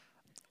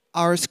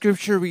Our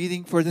scripture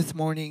reading for this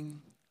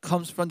morning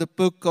comes from the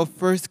book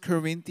of 1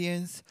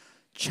 Corinthians,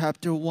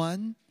 chapter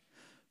 1,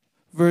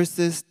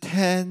 verses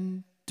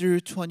 10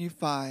 through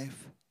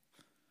 25.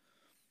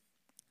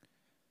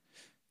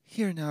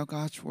 Hear now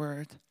God's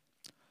word.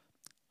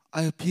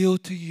 I appeal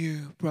to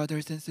you,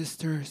 brothers and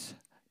sisters,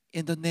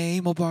 in the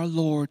name of our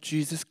Lord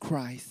Jesus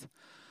Christ,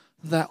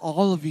 that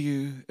all of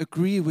you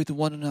agree with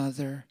one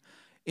another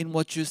in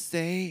what you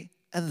say,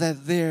 and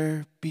that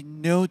there be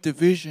no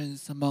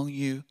divisions among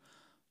you,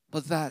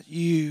 but that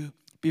you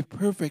be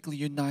perfectly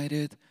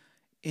united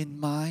in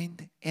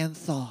mind and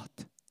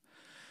thought.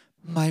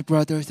 My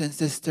brothers and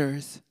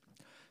sisters,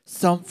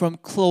 some from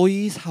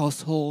Chloe's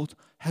household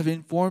have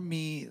informed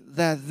me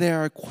that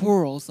there are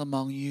quarrels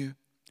among you.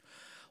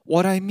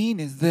 What I mean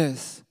is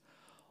this: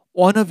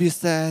 one of you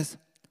says,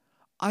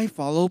 I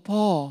follow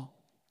Paul.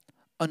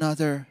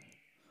 Another,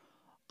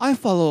 I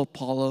follow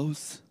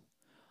Apollos.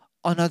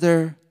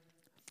 Another,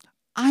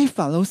 I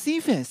follow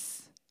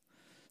Cephas.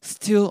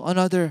 Still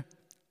another,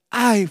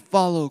 I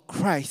follow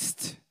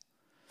Christ.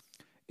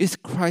 Is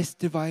Christ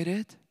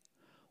divided?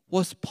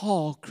 Was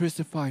Paul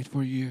crucified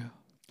for you?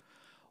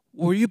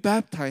 Were you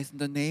baptized in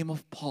the name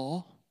of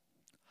Paul?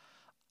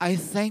 I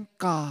thank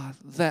God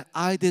that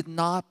I did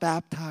not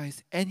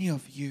baptize any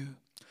of you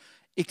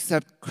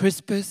except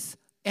Crispus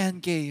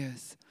and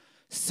Gaius,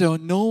 so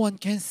no one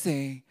can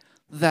say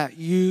that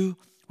you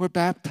were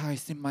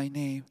baptized in my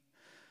name.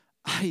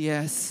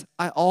 Yes,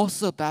 I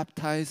also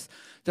baptized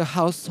the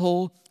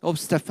household of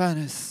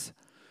Stephanas.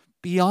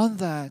 Beyond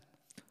that,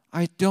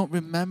 I don't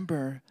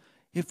remember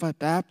if I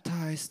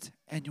baptized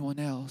anyone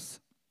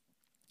else.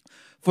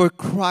 For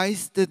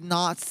Christ did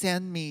not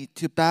send me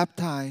to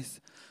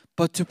baptize,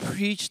 but to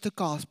preach the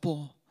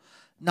gospel,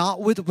 not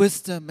with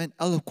wisdom and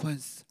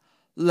eloquence,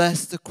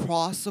 lest the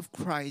cross of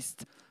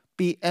Christ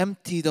be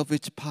emptied of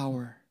its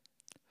power.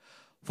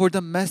 For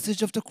the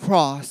message of the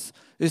cross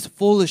is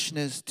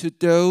foolishness to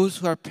those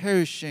who are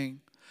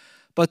perishing,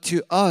 but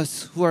to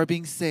us who are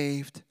being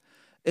saved,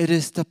 it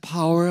is the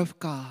power of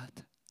God.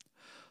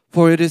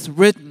 For it is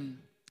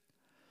written,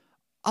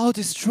 I'll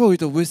destroy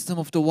the wisdom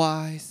of the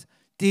wise,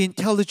 the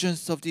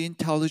intelligence of the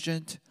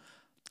intelligent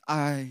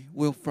I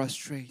will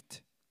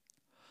frustrate.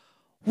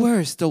 Where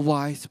is the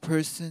wise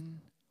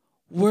person?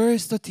 Where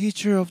is the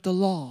teacher of the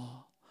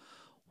law?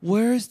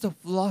 Where is the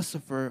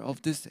philosopher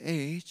of this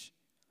age?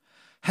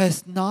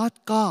 Has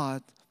not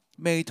God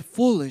made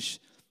foolish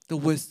the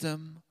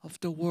wisdom of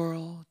the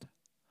world?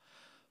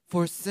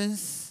 For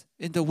since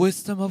in the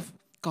wisdom of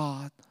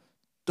God,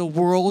 the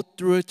world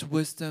through its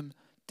wisdom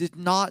did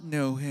not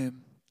know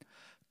him,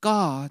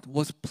 God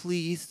was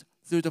pleased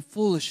through the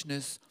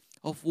foolishness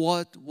of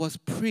what was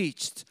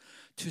preached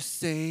to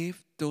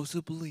save those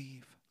who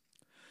believe.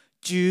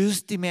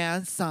 Jews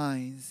demand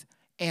signs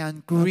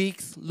and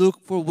Greeks look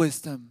for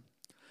wisdom,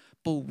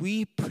 but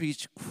we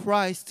preach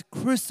Christ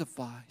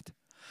crucified,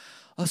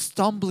 a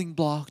stumbling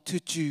block to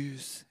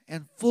Jews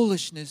and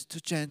foolishness to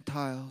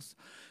Gentiles.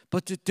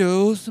 But to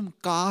those whom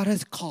God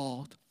has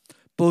called,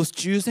 both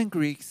Jews and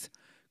Greeks,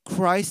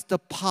 Christ the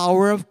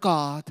power of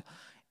God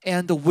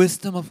and the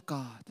wisdom of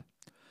God.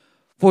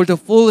 For the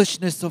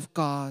foolishness of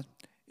God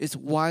is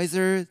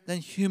wiser than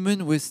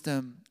human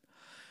wisdom,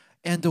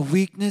 and the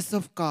weakness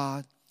of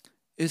God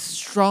is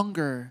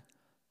stronger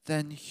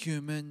than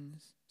human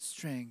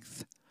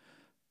strength.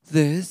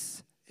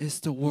 This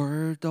is the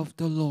word of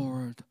the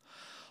Lord.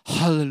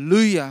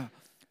 Hallelujah.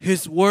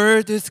 His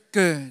word is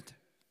good.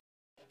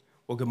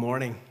 Well, good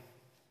morning.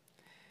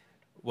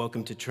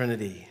 Welcome to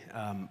Trinity.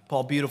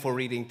 Paul, beautiful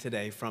reading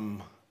today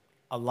from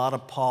a lot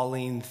of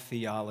Pauline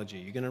theology.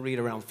 You're going to read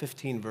around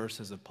 15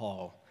 verses of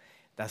Paul.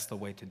 That's the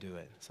way to do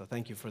it. So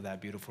thank you for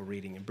that beautiful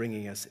reading and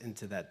bringing us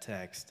into that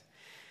text.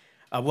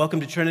 Welcome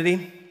to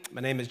Trinity.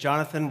 My name is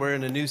Jonathan. We're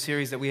in a new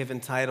series that we have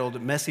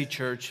entitled Messy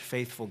Church,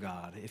 Faithful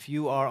God. If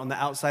you are on the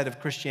outside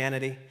of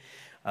Christianity,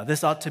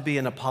 this ought to be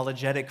an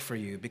apologetic for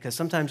you, because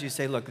sometimes you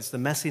say, look, it's the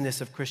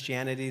messiness of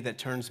Christianity that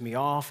turns me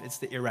off. It's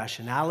the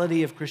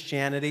irrationality of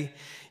Christianity.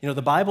 You know,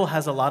 the Bible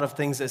has a lot of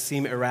things that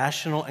seem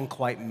irrational and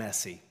quite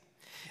messy.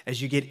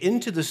 As you get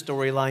into the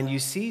storyline, you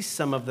see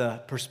some of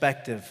the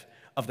perspective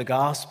of the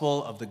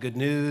gospel, of the good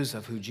news,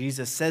 of who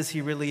Jesus says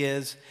he really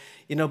is.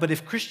 You know, but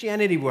if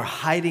Christianity were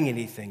hiding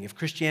anything, if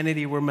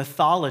Christianity were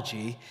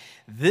mythology,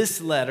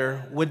 this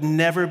letter would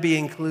never be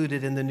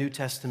included in the New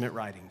Testament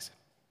writings.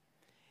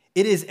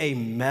 It is a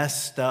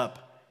messed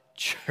up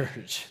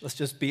church. Let's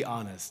just be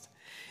honest.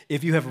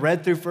 If you have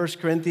read through 1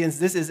 Corinthians,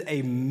 this is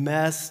a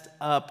messed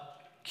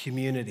up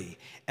community.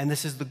 And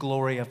this is the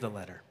glory of the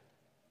letter,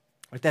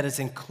 right? That is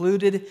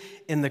included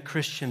in the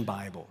Christian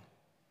Bible.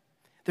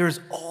 There is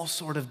all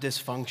sort of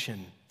dysfunction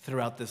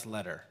throughout this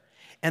letter.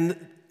 And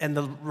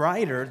the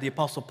writer, the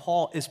Apostle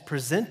Paul, is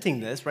presenting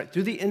this, right,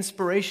 through the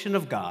inspiration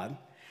of God,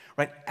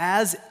 right,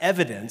 as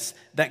evidence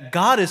that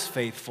God is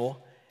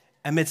faithful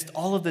amidst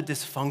all of the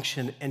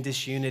dysfunction and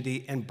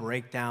disunity and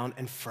breakdown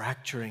and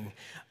fracturing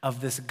of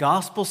this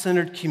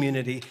gospel-centered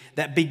community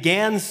that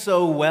began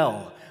so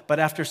well, but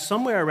after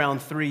somewhere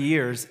around 3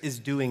 years is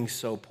doing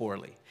so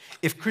poorly.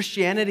 If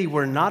Christianity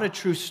were not a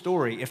true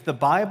story, if the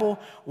Bible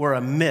were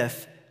a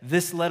myth,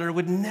 this letter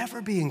would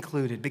never be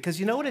included, because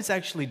you know what it's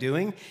actually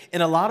doing?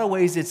 In a lot of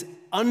ways, it's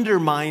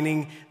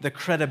undermining the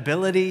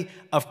credibility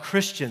of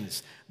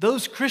Christians.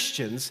 Those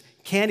Christians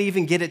can't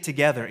even get it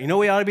together. You know,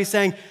 we ought to be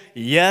saying,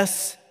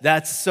 yes,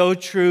 that's so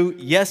true.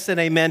 Yes and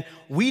amen.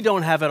 We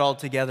don't have it all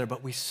together,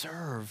 but we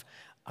serve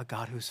a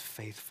God who's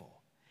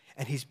faithful.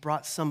 And he's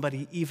brought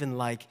somebody even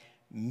like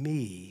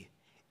me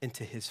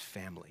into his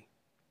family.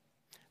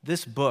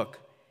 This book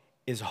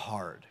is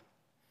hard.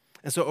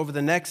 And so over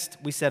the next,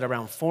 we said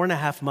around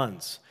 4.5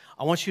 months,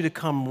 I want you to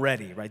come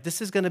ready, right?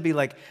 This is going to be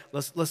like,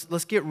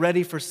 let's get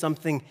ready for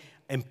something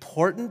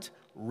important,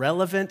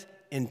 relevant,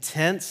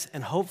 intense,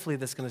 and hopefully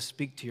that's going to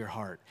speak to your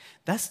heart.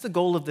 That's the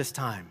goal of this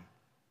time.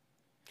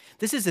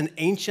 This is an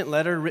ancient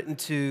letter written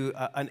to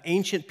an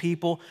ancient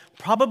people,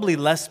 probably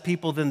less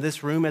people than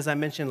this room, as I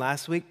mentioned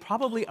last week,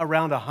 probably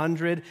around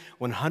 100,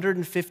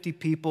 150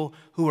 people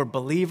who were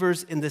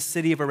believers in this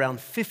city of around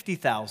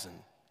 50,000.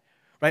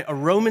 Right? A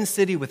Roman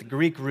city with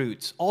Greek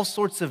roots, all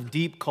sorts of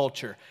deep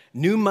culture,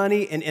 new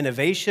money and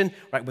innovation,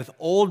 right? With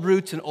old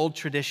roots and old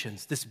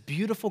traditions. This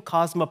beautiful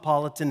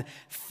cosmopolitan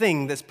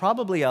thing that's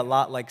probably a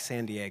lot like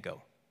San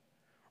Diego,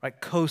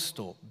 right?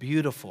 Coastal,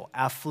 beautiful,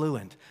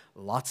 affluent,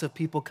 lots of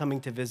people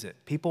coming to visit,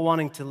 people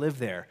wanting to live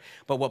there.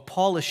 But what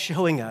Paul is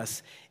showing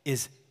us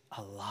is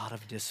a lot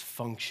of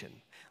dysfunction.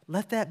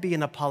 Let that be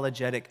an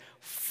apologetic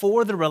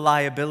for the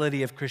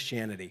reliability of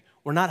Christianity.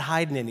 We're not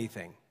hiding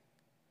anything.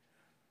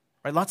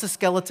 Right? Lots of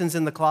skeletons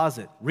in the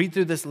closet. Read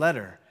through this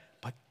letter.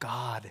 But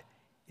God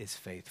is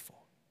faithful.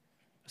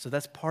 So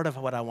that's part of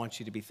what I want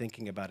you to be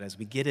thinking about as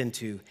we get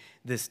into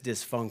this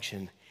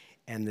dysfunction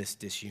and this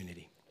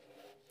disunity.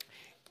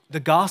 The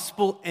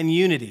gospel and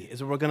unity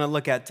is what we're going to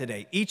look at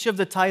today. Each of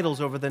the titles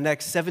over the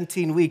next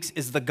 17 weeks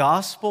is the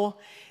gospel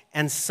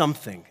and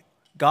something.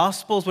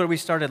 Gospel is where we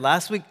started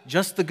last week,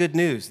 just the good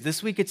news.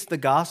 This week it's the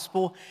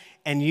gospel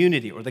and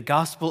unity, or the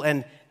gospel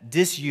and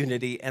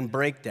disunity and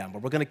breakdown,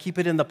 but we're going to keep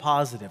it in the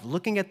positive,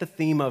 looking at the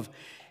theme of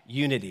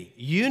unity.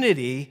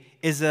 Unity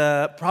is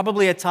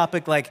probably a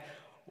topic like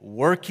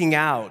working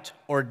out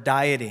or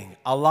dieting.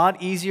 A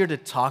lot easier to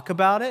talk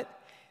about it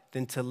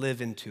than to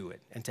live into it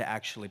and to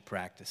actually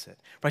practice it.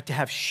 Right? To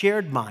have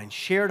shared mind,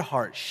 shared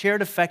heart,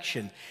 shared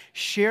affection,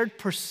 shared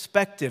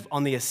perspective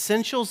on the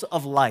essentials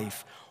of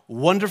life.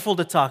 Wonderful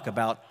to talk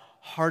about,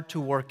 hard to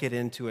work it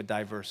into a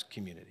diverse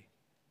community.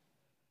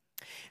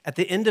 At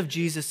the end of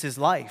Jesus'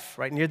 life,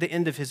 right near the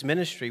end of his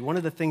ministry, one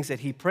of the things that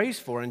he prays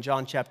for in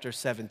John chapter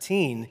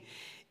 17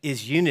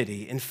 is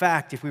unity. In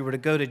fact, if we were to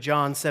go to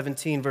John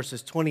 17,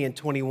 verses 20 and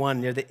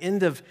 21, near the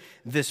end of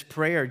this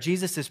prayer,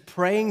 Jesus is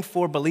praying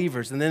for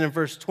believers. And then in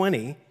verse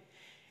 20,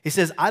 he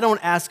says, I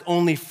don't ask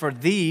only for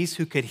these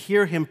who could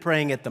hear him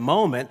praying at the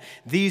moment,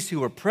 these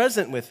who are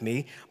present with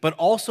me, but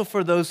also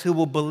for those who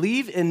will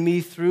believe in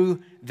me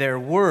through their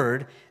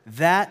word,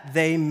 that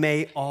they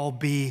may all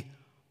be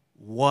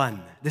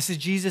one. This is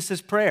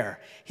Jesus' prayer.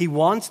 He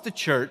wants the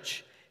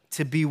church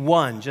to be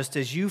one, just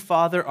as you,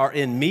 Father, are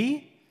in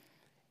me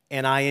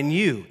and I in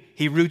you.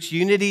 He roots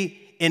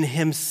unity in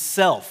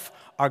himself.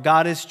 Our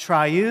God is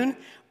triune,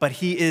 but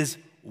he is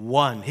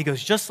one. He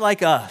goes, just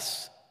like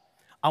us,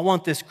 I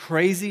want this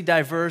crazy,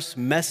 diverse,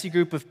 messy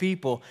group of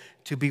people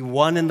to be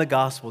one in the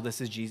gospel. This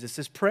is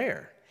Jesus'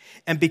 prayer.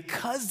 And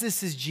because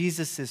this is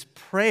Jesus'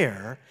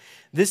 prayer,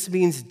 this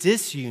means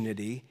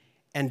disunity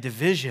and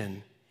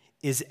division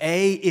is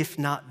if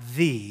not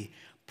the,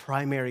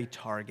 primary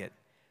target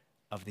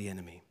of the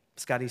enemy.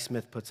 Scotty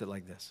Smith puts it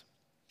like this.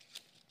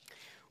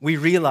 We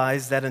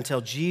realize that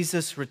until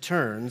Jesus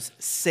returns,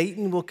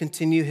 Satan will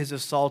continue his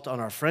assault on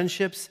our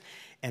friendships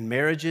and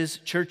marriages,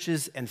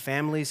 churches and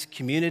families,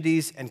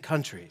 communities and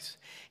countries.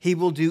 He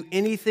will do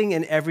anything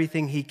and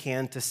everything he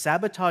can to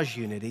sabotage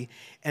unity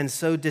and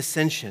sow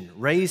dissension,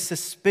 raise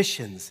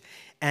suspicions,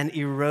 and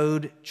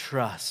erode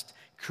trust,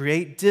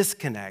 create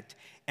disconnect,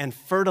 and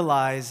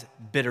fertilize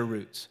bitter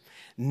roots.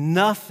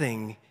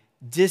 Nothing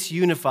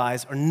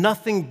disunifies or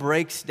nothing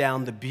breaks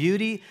down the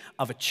beauty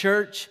of a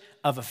church,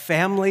 of a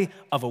family,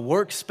 of a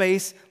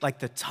workspace like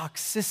the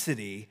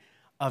toxicity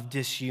of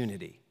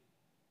disunity.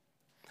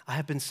 I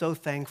have been so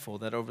thankful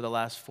that over the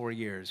last 4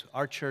 years,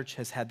 our church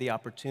has had the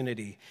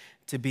opportunity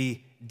to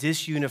be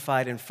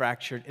disunified and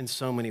fractured in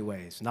so many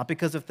ways. Not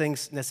because of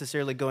things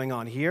necessarily going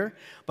on here,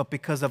 but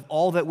because of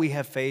all that we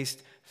have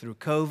faced through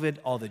COVID,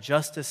 all the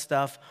justice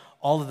stuff,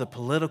 all of the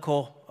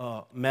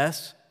political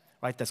mess,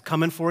 right, that's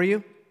coming for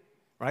you,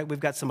 right? We've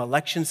got some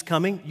elections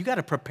coming. You got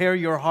to prepare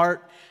your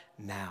heart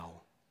now.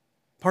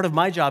 Part of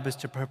my job is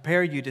to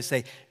prepare you to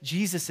say,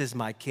 Jesus is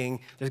my king.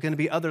 There's going to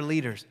be other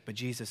leaders, but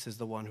Jesus is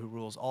the one who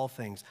rules all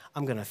things.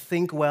 I'm going to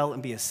think well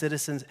and be a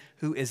citizen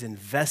who is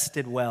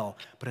invested well.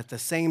 But at the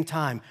same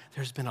time,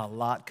 there's been a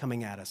lot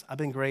coming at us. I've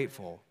been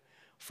grateful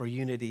for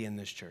unity in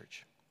this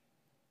church.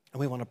 And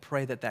we want to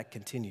pray that that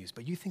continues.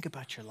 But you think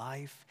about your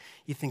life,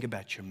 you think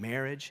about your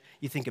marriage,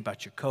 you think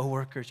about your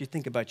coworkers, you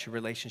think about your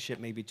relationship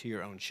maybe to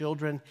your own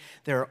children.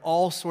 There are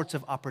all sorts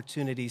of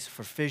opportunities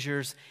for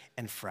fissures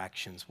and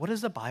fractions. What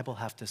does the Bible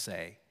have to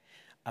say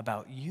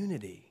about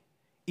unity.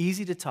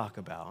 Easy to talk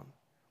about,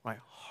 right?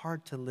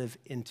 Hard to live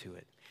into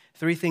it.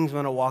 3 things I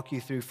want to walk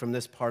you through from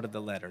this part of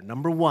the letter.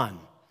 Number 1,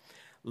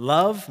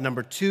 love.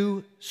 Number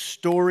 2,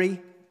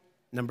 story.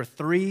 Number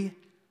 3,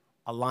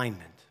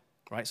 alignment,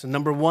 right? So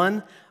number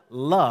 1,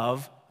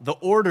 love. The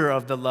order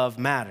of the love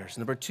matters.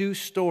 Number 2,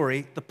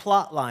 story. The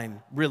plot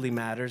line really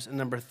matters. And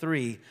number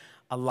 3,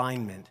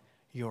 alignment.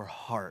 Your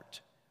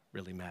heart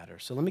really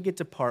matters. So let me get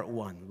to part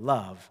 1,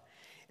 love,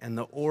 and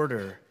the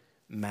order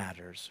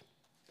matters.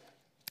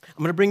 I'm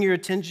going to bring your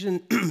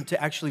attention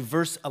to actually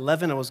verse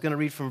 11. I was going to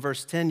read from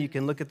verse 10. You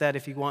can look at that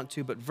if you want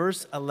to, but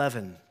verse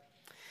 11.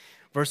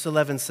 Verse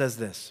 11 says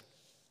this: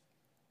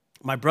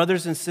 "My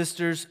brothers and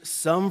sisters,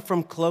 some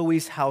from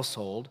Chloe's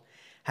household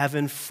have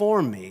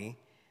informed me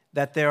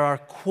that there are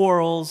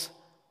quarrels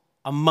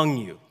among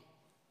you."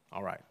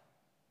 All right.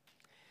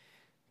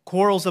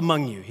 Quarrels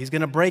among you. He's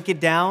going to break it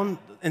down.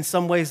 In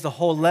some ways, the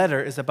whole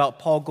letter is about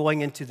Paul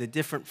going into the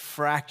different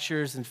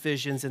fractures and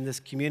fissions in this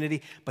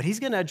community, but he's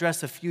going to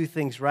address a few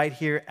things right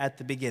here at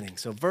the beginning.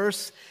 So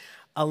verse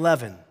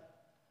 11,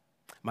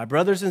 "My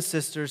brothers and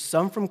sisters,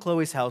 some from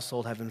Chloe's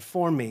household have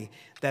informed me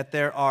that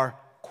there are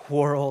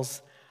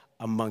quarrels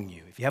among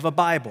you." If you have a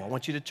Bible, I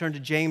want you to turn to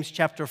James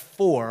chapter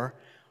 4,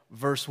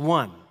 verse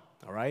 1,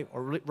 all right?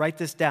 Or write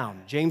this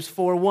down, James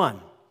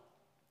 4:1.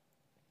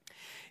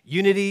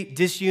 Unity,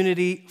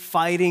 disunity,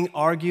 fighting,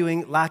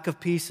 arguing, lack of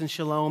peace and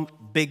shalom,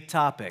 big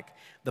topic.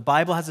 The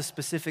Bible has a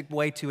specific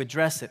way to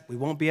address it. We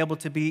won't be able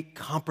to be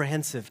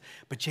comprehensive,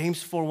 but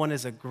James 4:1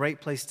 is a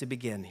great place to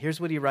begin. Here's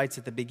what he writes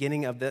at the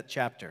beginning of that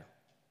chapter.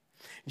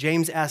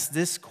 James asks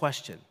this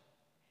question.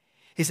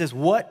 He says,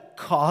 "What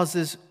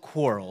causes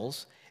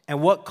quarrels and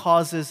what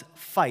causes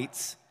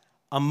fights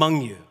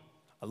among you?"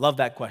 I love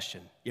that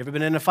question. You ever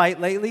been in a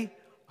fight lately?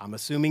 I'm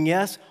assuming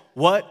yes.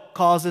 What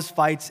causes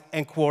fights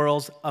and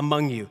quarrels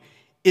among you?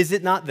 Is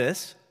it not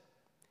this,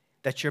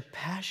 that your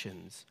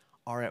passions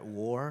are at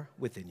war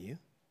within you?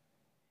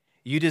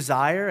 You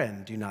desire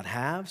and do not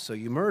have, so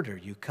you murder.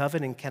 You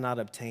covet and cannot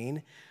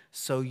obtain,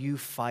 so you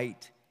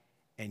fight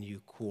and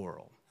you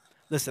quarrel.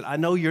 Listen, I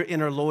know your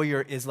inner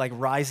lawyer is like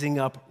rising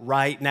up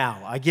right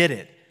now. I get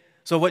it.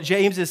 So what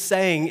James is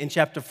saying in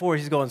chapter 4,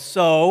 he's going,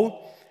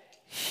 so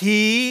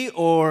he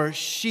or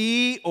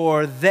she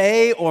or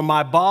they or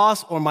my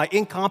boss or my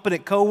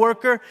incompetent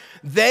coworker,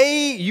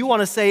 you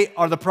want to say,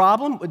 are the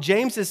problem? What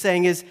James is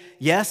saying is,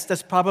 yes,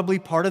 that's probably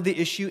part of the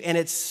issue, and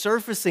it's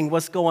surfacing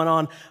what's going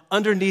on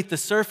underneath the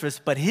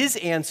surface. But his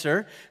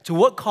answer to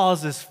what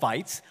causes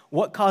fights,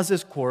 what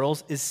causes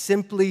quarrels, is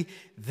simply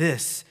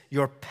this: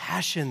 your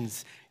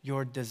passions,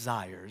 your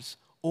desires,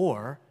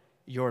 or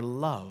your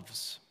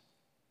loves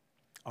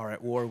are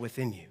at war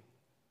within you.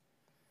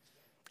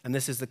 And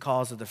this is the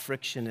cause of the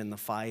friction and the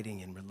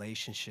fighting in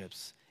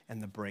relationships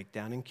and the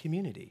breakdown in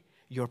community.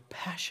 Your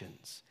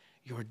passions,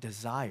 your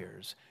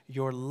desires,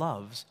 your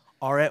loves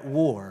are at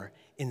war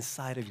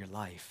inside of your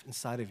life,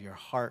 inside of your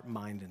heart,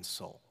 mind, and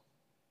soul.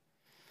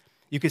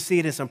 You can see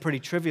it in some pretty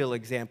trivial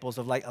examples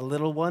of like a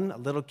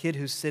little kid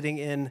who's sitting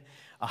in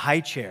a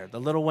high chair. The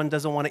little one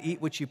doesn't want to eat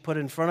what you put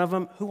in front of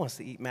them. Who wants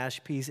to eat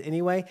mashed peas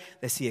anyway?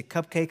 They see a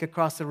cupcake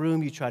across the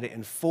room. You try to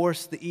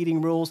enforce the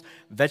eating rules,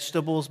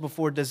 vegetables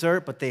before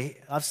dessert, but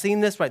I've seen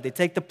this, right? They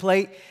take the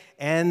plate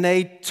and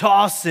they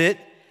toss it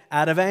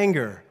out of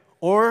anger.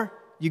 Or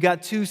you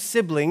got two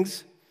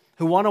siblings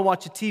who want to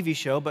watch a TV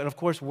show, but of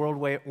course World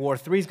War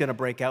III is going to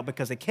break out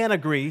because they can't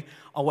agree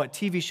on what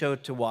TV show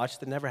to watch.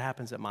 That never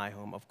happens at my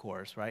home, of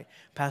course, right?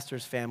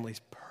 Pastor's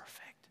family's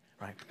perfect,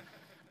 right?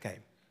 Okay.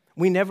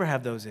 We never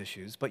have those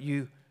issues, but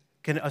you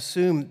can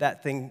assume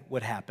that thing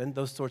would happen.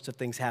 Those sorts of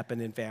things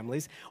happen in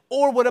families.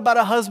 Or what about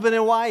a husband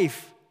and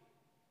wife?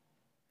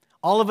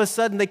 All of a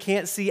sudden, they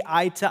can't see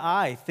eye to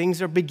eye.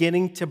 Things are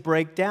beginning to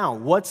break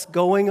down. What's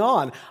going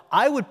on?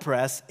 I would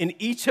press in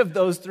each of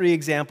those three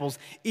examples,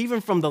 even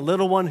from the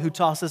little one who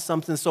tosses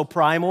something so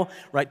primal,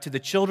 right, to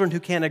the children who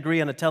can't agree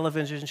on a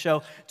television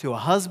show, to a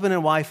husband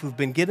and wife who've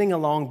been getting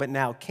along but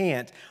now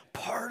can't.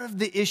 Part of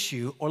the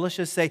issue, or let's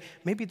just say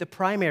maybe the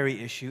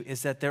primary issue,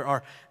 is that there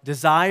are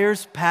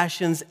desires,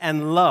 passions,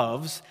 and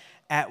loves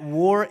at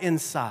war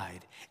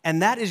inside.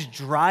 And that is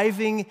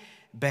driving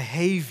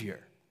behavior.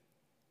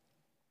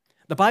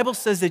 The Bible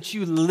says that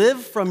you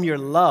live from your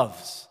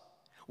loves.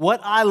 What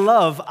I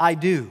love, I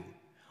do.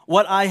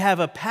 What I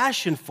have a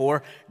passion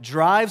for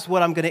drives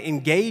what I'm going to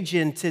engage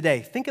in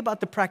today. Think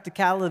about the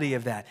practicality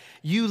of that.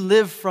 You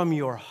live from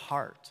your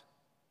heart.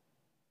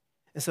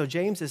 And so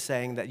James is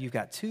saying that you've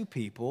got two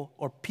people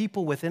or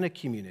people within a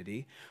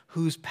community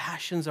whose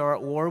passions are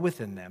at war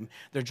within them.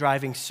 They're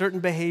driving certain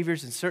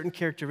behaviors and certain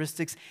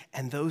characteristics,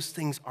 and those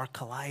things are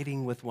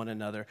colliding with one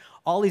another.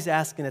 All he's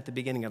asking at the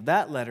beginning of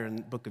that letter in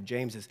the book of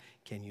James is,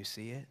 can you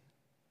see it?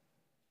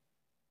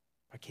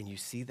 Or can you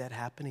see that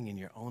happening in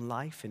your own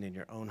life and in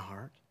your own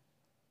heart?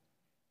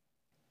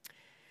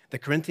 The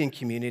Corinthian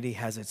community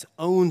has its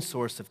own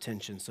source of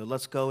tension. So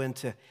let's go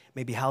into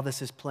maybe how this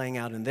is playing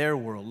out in their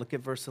world. Look at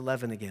verse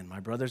 11 again.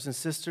 My brothers and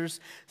sisters,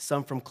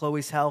 some from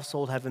Chloe's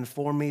household have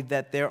informed me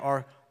that there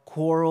are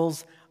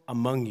quarrels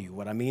among you.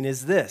 What I mean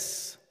is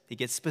this. He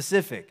gets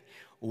specific.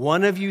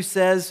 One of you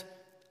says,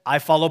 I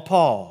follow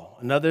Paul.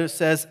 Another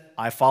says,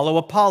 I follow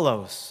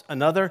Apollos.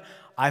 Another,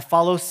 I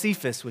follow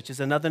Cephas, which is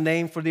another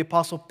name for the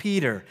Apostle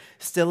Peter.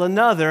 Still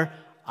another,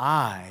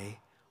 I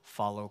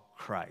follow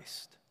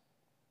Christ.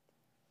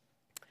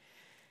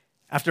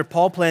 After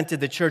Paul planted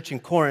the church in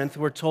Corinth,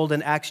 we're told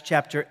in Acts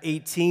chapter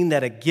 18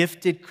 that a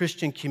gifted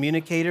Christian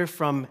communicator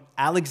from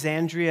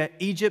Alexandria,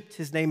 Egypt,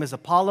 his name is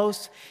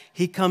Apollos,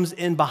 he comes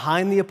in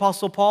behind the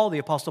Apostle Paul. The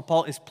Apostle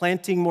Paul is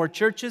planting more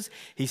churches.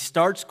 He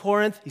starts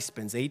Corinth. He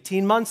spends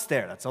 18 months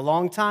there. That's a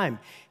long time.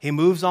 He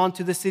moves on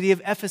to the city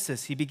of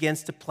Ephesus. He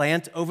begins to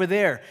plant over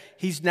there.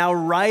 He's now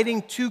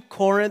writing to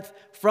Corinth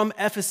from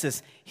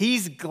Ephesus.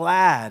 He's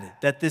glad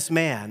that this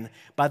man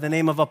by the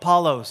name of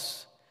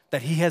Apollos,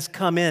 that he has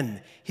come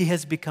in, he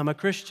has become a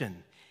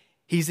Christian.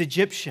 He's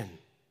Egyptian.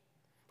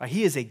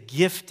 He is a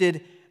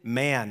gifted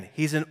man.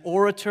 He's an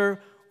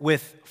orator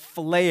with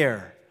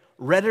flair.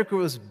 Rhetoric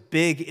was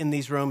big in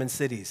these Roman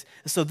cities.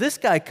 So this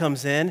guy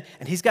comes in,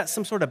 and he's got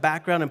some sort of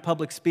background in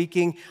public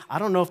speaking. I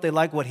don't know if they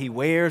like what he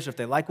wears or if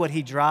they like what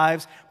he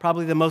drives,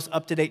 probably the most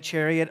up-to-date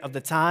chariot of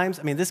the times.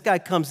 I mean, this guy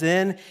comes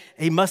in,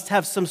 he must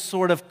have some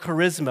sort of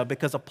charisma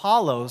because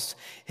Apollos,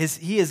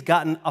 he has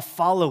gotten a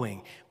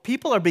following.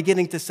 People are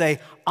beginning to say,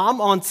 I'm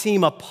on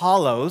Team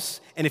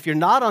Apollos, and if you're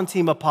not on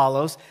Team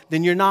Apollos,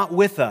 then you're not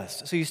with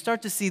us. So you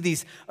start to see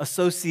these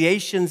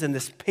associations and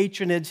this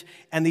patronage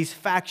and these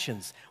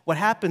factions. What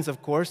happens,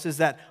 of course, is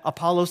that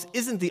Apollos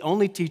isn't the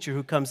only teacher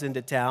who comes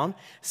into town.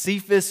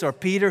 Cephas or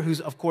Peter,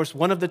 who's, of course,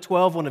 one of the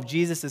 12, one of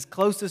Jesus'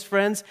 closest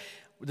friends,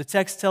 the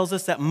text tells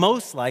us that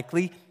most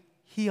likely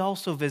he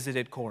also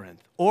visited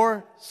Corinth.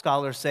 Or,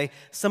 scholars say,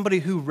 somebody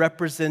who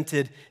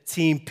represented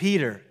Team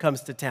Peter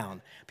comes to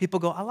town. People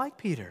go, I like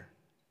Peter.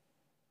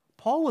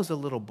 Paul was a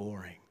little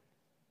boring.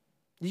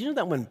 Did you know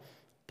that when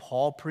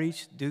Paul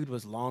preached, dude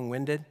was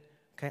long-winded?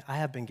 Okay, I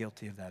have been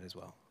guilty of that as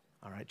well.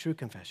 All right, true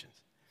confessions.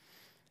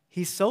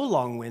 He's so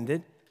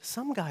long-winded,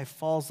 some guy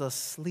falls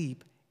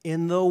asleep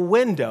in the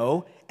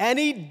window and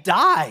he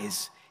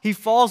dies. He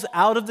falls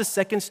out of the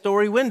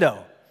second-story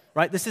window.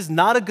 Right? This is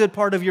not a good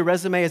part of your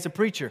resume as a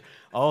preacher.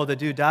 Oh, the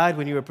dude died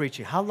when you were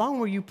preaching. How long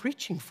were you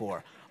preaching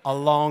for? A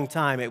long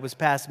time. It was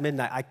past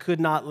midnight. I could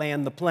not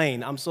land the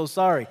plane. I'm so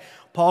sorry.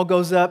 Paul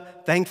goes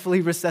up,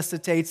 thankfully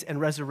resuscitates and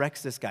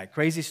resurrects this guy.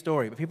 Crazy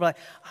story. But people are like,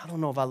 I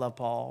don't know if I love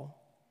Paul.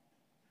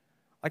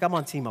 Like, I'm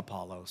on Team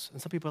Apollos. And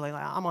some people are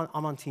like, I'm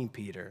on Team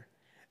Peter.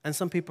 And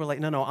some people are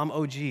like, no, I'm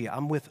OG.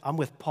 I'm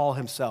with Paul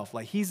himself.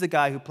 Like, he's the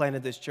guy who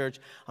planted this church.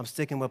 I'm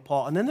sticking with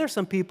Paul. And then there's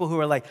some people who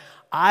are like,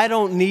 I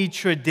don't need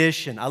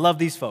tradition. I love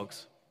these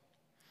folks.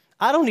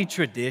 I don't need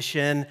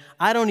tradition.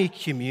 I don't need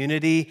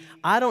community.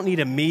 I don't need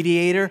a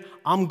mediator.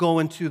 I'm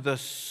going to the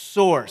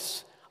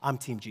source. I'm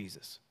Team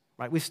Jesus.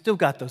 Right? We've still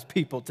got those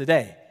people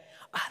today.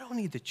 I don't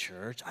need the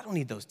church. I don't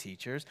need those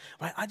teachers.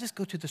 Right? I just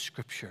go to the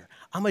scripture.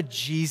 I'm a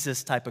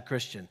Jesus type of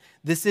Christian.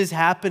 This is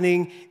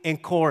happening in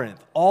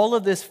Corinth. All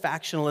of this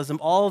factionalism,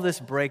 all of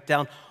this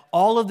breakdown,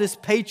 all of this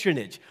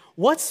patronage.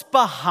 What's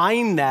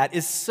behind that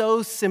is so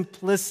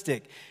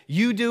simplistic.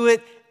 You do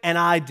it and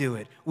I do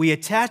it. We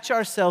attach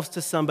ourselves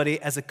to somebody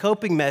as a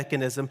coping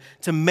mechanism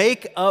to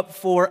make up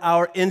for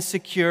our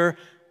insecure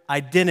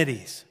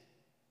identities.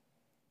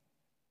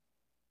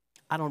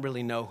 I don't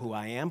really know who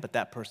I am, but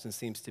that person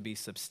seems to be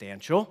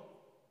substantial.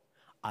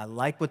 I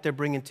like what they're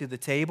bringing to the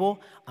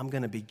table. I'm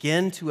going to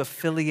begin to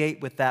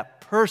affiliate with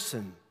that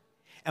person.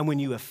 And when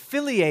you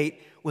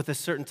affiliate with a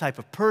certain type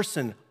of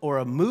person or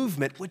a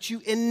movement, what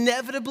you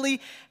inevitably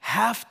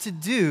have to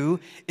do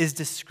is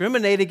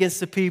discriminate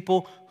against the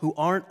people who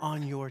aren't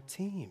on your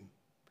team,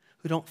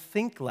 who don't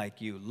think like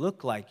you,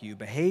 look like you,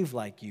 behave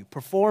like you,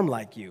 perform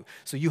like you.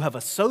 So you have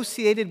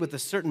associated with a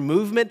certain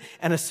movement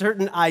and a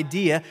certain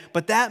idea,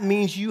 but that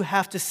means you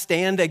have to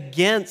stand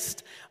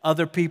against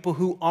other people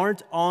who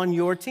aren't on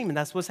your team. And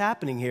that's what's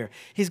happening here.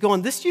 He's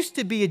going, this used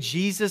to be a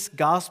Jesus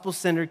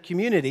gospel-centered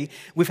community.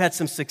 We've had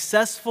some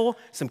successful,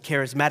 some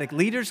charismatic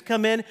leaders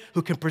come in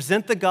who can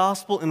present the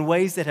gospel in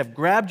ways that have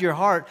grabbed your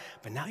heart,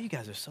 but now you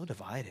guys are so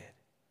divided.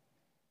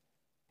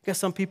 You got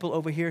some people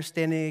over here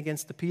standing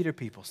against the Peter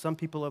people. Some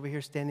people over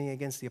here standing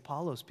against the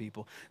Apollos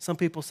people. Some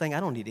people saying, I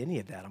don't need any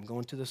of that. I'm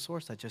going to the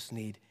source. I just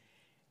need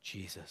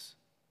Jesus.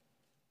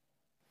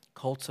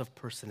 Cults of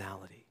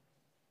personality.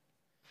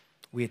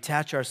 We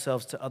attach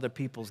ourselves to other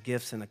people's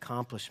gifts and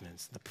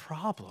accomplishments. The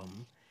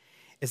problem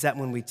is that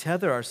when we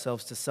tether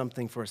ourselves to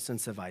something for a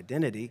sense of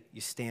identity,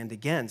 you stand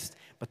against.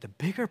 But the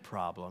bigger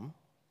problem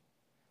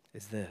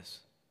is this.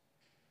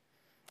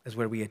 Is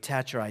where we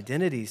attach our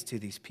identities to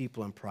these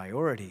people and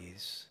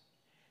priorities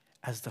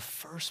as the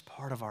first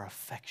part of our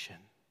affection,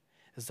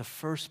 as the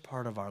first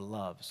part of our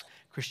loves.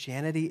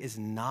 Christianity is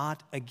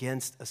not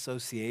against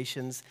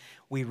associations.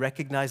 We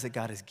recognize that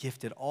God has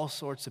gifted all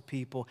sorts of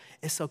people.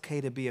 It's okay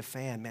to be a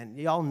fan, man.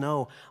 Y'all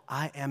know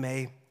I am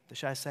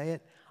should I say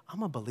it?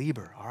 I'm a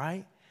believer, all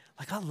right?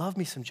 Like, I love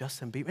me some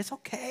Justin Bieber. It's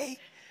okay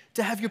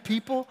to have your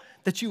people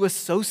that you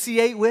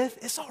associate with.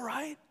 It's all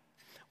right.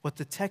 What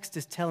the text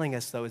is telling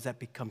us, though, is that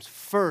becomes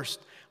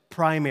first,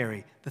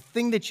 primary. The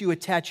thing that you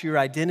attach your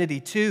identity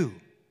to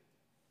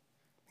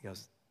He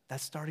goes,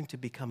 that's starting to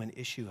become an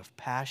issue of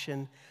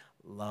passion,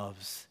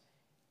 loves,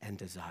 and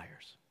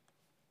desires.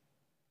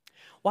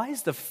 Why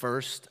is the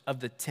first of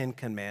the 10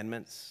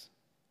 commandments,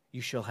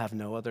 you shall have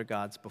no other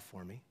gods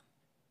before me?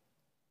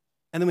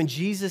 And then when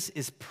Jesus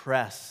is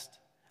pressed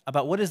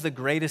about what is the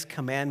greatest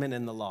commandment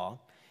in the law,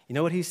 you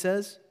know what he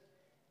says?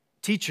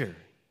 Teacher,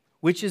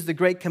 which is the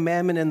great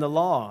commandment in the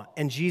law?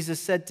 And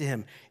Jesus said to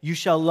him, you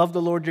shall love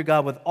the Lord your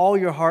God with all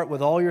your heart,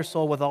 with all your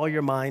soul, with all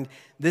your mind.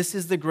 This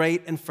is the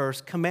great and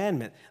first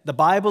commandment. The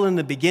Bible in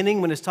the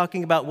beginning, when it's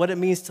talking about what it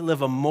means to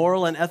live a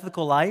moral and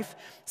ethical life,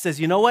 says,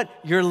 you know what?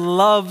 Your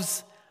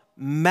loves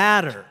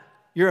matter.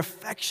 Your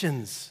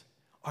affections,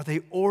 are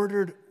they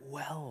ordered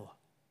well?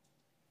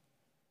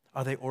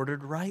 Are they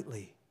ordered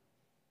rightly?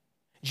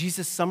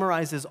 Jesus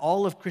summarizes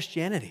all of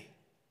Christianity.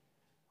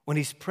 When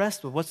he's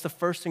pressed with what's the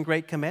first and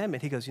great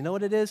commandment, he goes, you know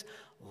what it is?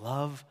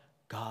 Love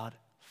God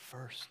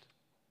first.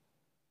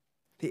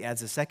 He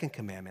adds a second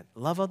commandment,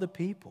 love other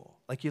people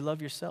like you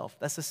love yourself.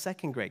 That's the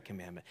second great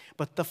commandment.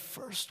 But the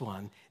first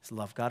one is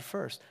love God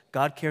first.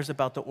 God cares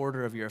about the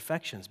order of your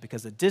affections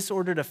because a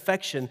disordered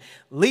affection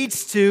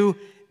leads to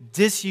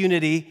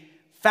disunity,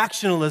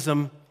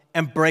 factionalism,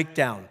 and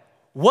breakdown.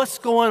 What's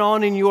going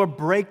on in your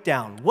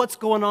breakdown? What's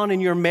going on in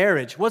your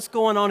marriage? What's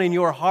going on in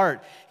your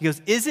heart? He goes,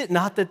 is it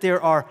not that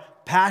there are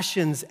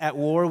passions at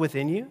war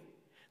within you?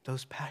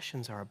 Those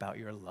passions are about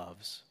your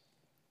loves.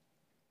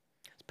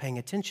 Paying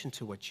attention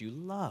to what you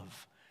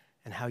love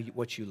and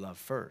what you love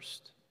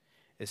first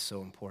is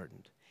so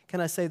important.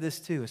 Can I say this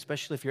too,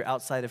 especially if you're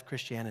outside of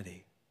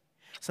Christianity?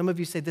 Some of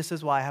you say, this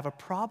is why I have a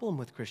problem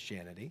with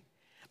Christianity,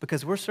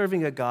 because we're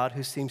serving a God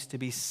who seems to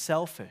be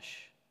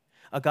selfish.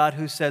 A God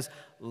who says,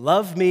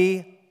 love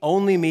me,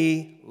 only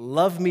me,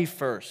 love me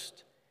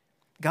first.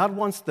 God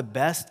wants the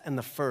best and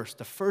the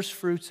first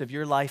fruits of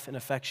your life and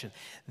affection.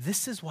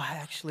 This is why I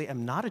actually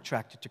am not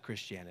attracted to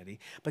Christianity.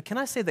 But can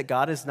I say that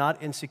God is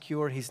not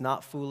insecure, he's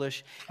not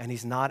foolish, and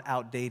he's not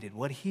outdated.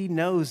 What he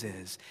knows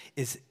is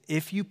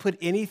if you put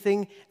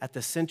anything at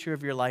the center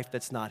of your life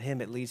that's not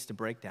him, it leads to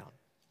breakdown.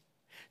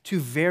 Two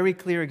very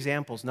clear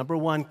examples. Number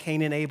one,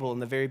 Cain and Abel in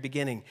the very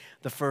beginning,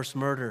 the first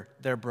murder,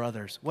 their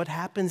brothers. What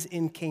happens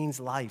in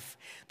Cain's life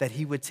that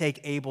he would take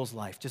Abel's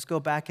life? Just go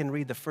back and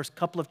read the first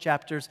couple of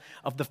chapters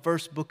of the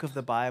first book of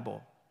the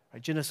Bible.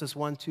 Right? Genesis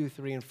 1, 2,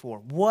 3, and 4.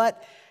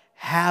 What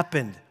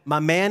happened?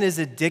 My man is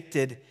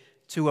addicted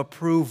to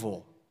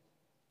approval.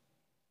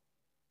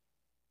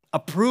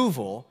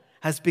 Approval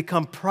has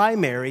become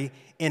primary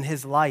in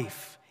his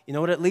life. You know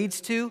what it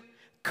leads to?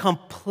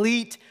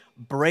 Complete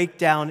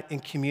breakdown in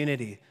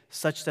community,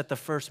 such that the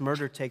first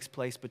murder takes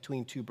place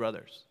between two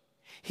brothers.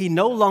 He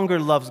no longer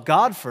loves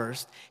God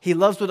first. He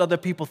loves what other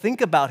people think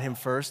about him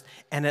first,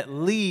 and it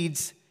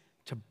leads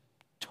to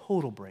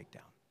total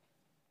breakdown.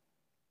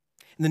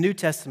 In the New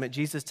Testament,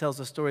 Jesus tells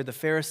the story of the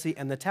Pharisee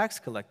and the tax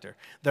collector.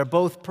 They're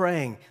both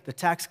praying. The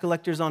tax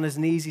collector's on his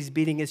knees. He's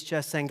beating his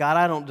chest saying, God,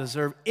 I don't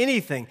deserve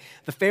anything.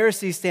 The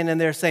Pharisee's standing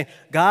there saying,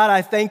 God,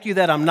 I thank you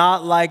that I'm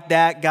not like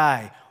that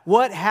guy.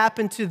 What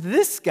happened to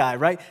this guy,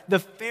 right? The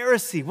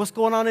Pharisee, what's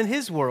going on in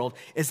his world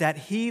is that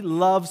he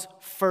loves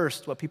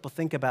first what people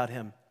think about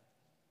him.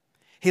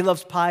 He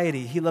loves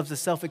piety. He loves the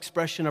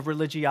self-expression of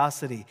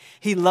religiosity.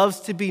 He loves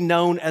to be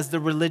known as the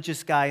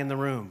religious guy in the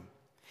room.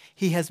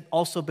 He has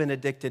also been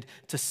addicted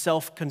to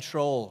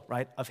self-control,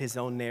 right, of his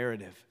own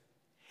narrative.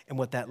 And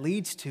what that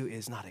leads to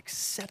is not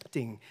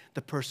accepting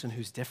the person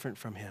who's different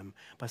from him,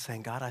 but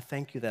saying, God, I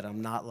thank you that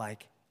I'm not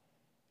like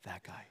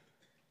that guy.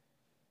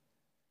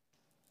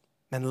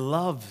 And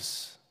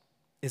loves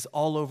is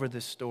all over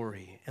this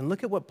story. And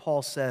look at what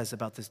Paul says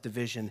about this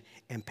division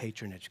and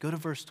patronage. Go to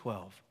verse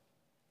 12.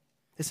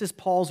 This is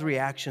Paul's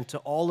reaction to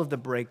all of the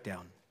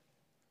breakdown.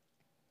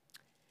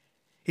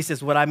 He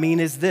says, what I mean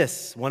is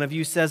this. One of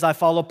you says, I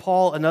follow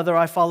Paul. Another,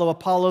 I follow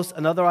Apollos.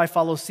 Another, I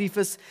follow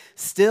Cephas.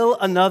 Still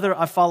another,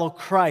 I follow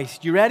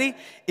Christ. You ready?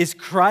 Is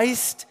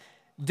Christ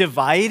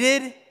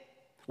divided?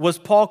 Was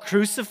Paul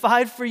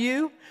crucified for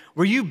you?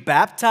 Were you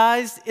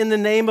baptized in the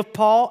name of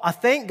Paul? I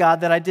thank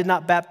God that I did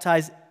not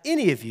baptize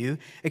any of you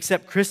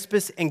except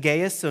Crispus and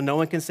Gaius, so no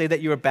one can say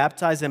that you were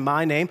baptized in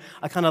my name.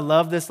 I kind of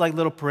love this like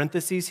little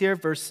parentheses here,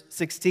 verse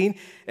 16.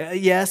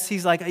 Yes,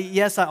 he's like,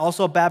 yes, I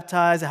also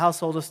baptized the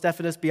household of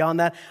Stephanas. Beyond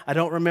that, I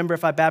don't remember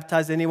if I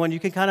baptized anyone. You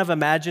can kind of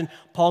imagine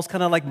Paul's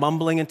kind of like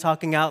mumbling and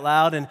talking out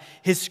loud, and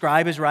his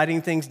scribe is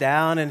writing things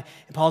down, and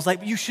Paul's like,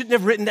 you shouldn't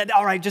have written that.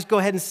 All right, just go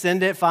ahead and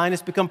send it. Fine,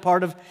 it's become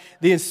part of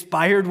the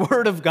inspired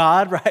word of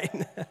God,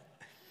 right?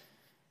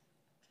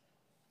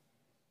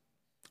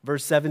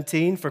 Verse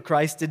 17, for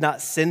Christ did not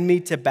send me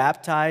to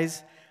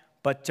baptize,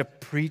 but to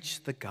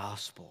preach the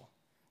gospel,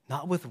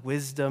 not with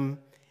wisdom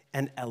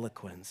and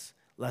eloquence,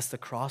 lest the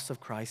cross of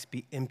Christ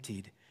be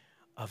emptied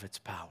of its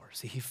power.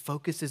 See, he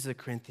focuses the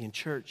Corinthian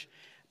church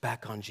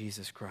back on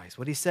Jesus Christ.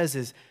 What he says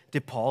is,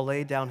 did Paul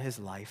lay down his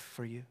life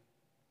for you?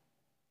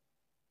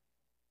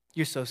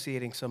 You're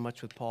associating so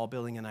much with Paul,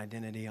 building an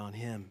identity on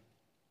him.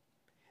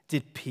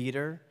 Did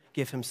Peter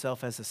give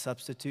himself as a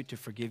substitute to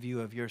forgive you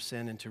of your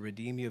sin and to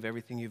redeem you of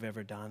everything you've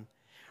ever done?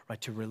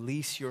 right? To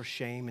release your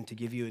shame and to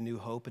give you a new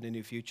hope and a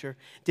new future.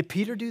 Did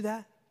Peter do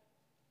that?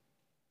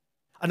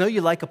 I know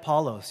you like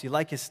Apollos, you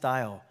like his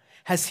style.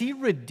 Has he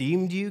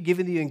redeemed you,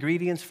 given you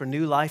ingredients for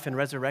new life and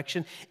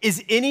resurrection?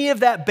 Is any of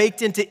that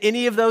baked into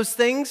any of those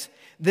things?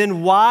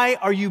 Then why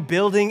are you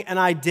building an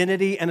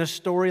identity and a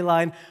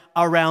storyline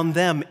around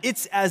them?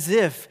 It's as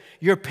if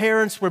your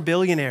parents were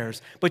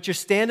billionaires, but you're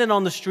standing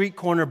on the street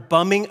corner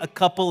bumming a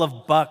couple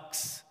of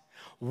bucks.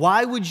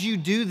 Why would you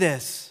do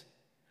this?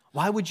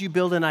 Why would you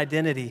build an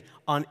identity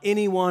on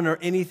anyone or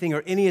anything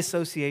or any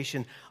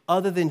association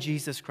other than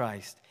Jesus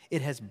Christ?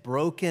 It has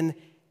broken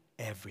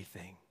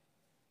everything.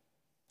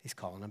 He's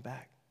calling them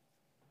back,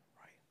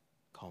 right?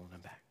 Calling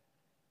them back.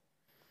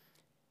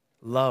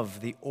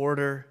 Love, the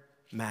order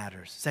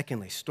matters.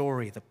 Secondly,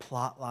 story, the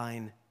plot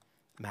line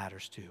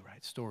matters too,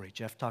 right? Story.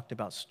 Jeff talked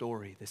about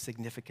story, the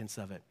significance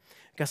of it.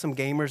 Got some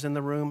gamers in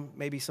the room,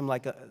 maybe some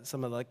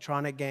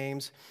electronic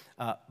games,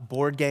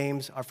 board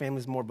games. Our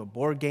family's more of a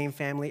board game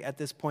family at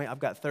this point. I've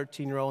got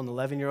 13-year-old and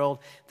 11-year-old.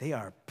 They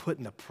are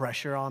putting the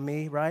pressure on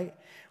me, right?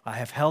 I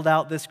have held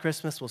out this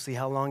Christmas. We'll see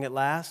how long it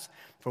lasts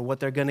for what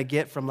they're going to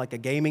get from like a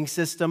gaming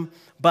system.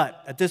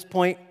 But at this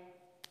point,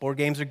 board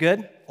games are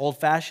good.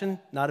 Old-fashioned,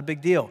 not a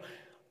big deal.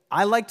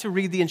 I like to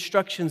read the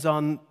instructions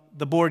on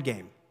the board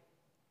game.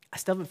 I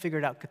still haven't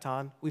figured out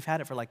Catan. We've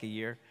had it for like a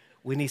year.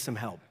 We need some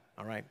help,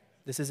 all right?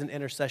 This is an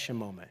intercession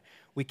moment.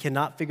 We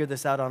cannot figure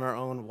this out on our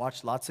own,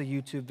 watch lots of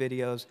YouTube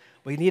videos.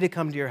 We need to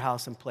come to your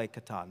house and play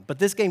Catan. But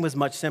this game was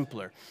much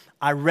simpler.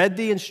 I read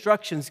the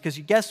instructions because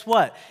guess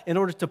what? In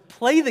order to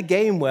play the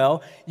game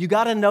well, you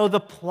got to know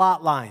the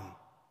plot line.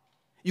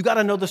 You got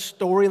to know the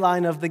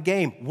storyline of the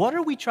game. What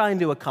are we trying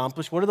to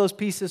accomplish? What are those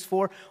pieces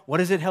for? What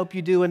does it help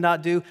you do and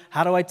not do?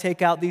 How do I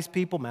take out these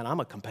people? Man, I'm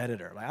a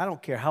competitor. I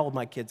don't care how old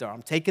my kids are.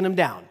 I'm taking them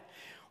down.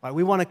 Right,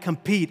 we want to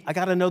compete. I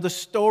got to know the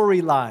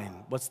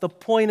storyline. What's the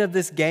point of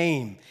this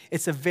game?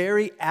 It's a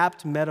very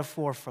apt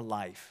metaphor for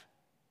life.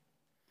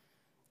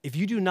 If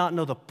you do not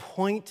know the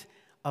point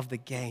of the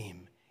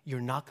game, you're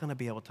not going to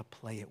be able to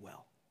play it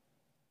well.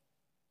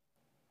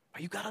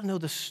 You got to know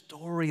the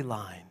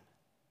storyline.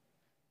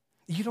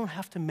 You don't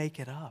have to make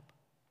it up.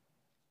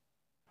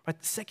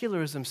 Right?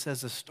 Secularism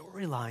says the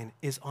storyline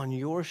is on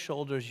your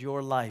shoulders,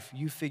 your life.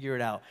 You figure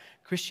it out.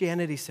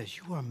 Christianity says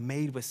you are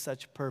made with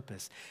such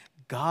purpose.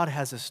 God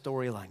has a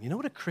storyline. You know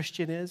what a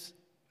Christian is?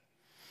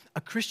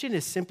 A Christian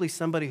is simply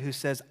somebody who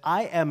says,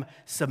 I am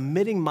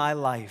submitting my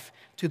life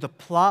to the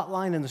plot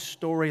line and the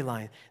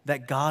storyline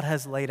that God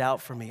has laid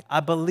out for me. I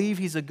believe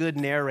He's a good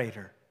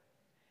narrator.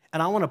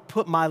 And I want to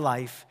put my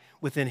life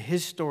within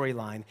His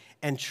storyline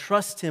and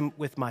trust Him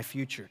with my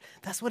future.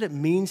 That's what it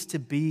means to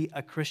be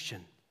a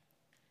Christian.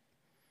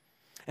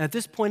 And at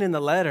this point in the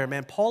letter,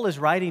 man, Paul is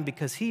writing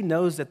because he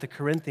knows that the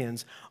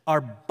Corinthians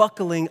are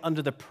buckling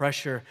under the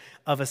pressure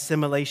of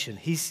assimilation.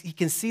 He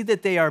can see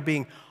that they are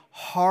being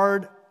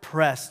hard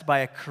pressed by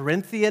a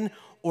Corinthian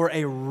or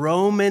a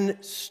Roman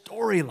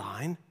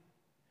storyline,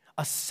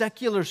 a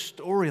secular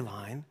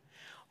storyline,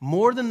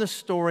 more than the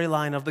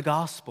storyline of the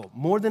gospel,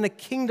 more than a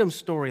kingdom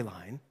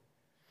storyline.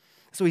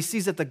 So he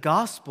sees that the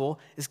gospel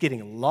is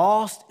getting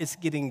lost, it's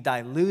getting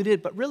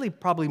diluted, but really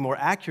probably more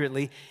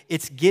accurately,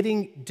 it's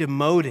getting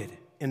demoted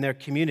in their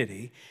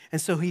community. And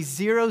so he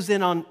zeroes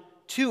in on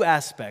two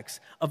aspects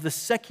of the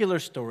secular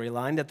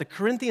storyline that the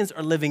Corinthians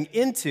are living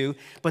into,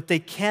 but they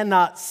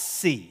cannot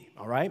see,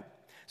 all right?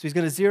 So he's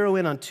going to zero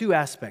in on two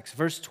aspects.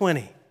 Verse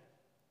 20.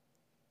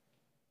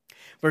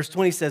 Verse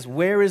 20 says,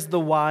 where is the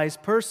wise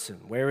person?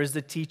 Where is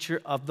the teacher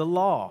of the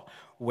law?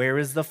 Where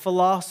is the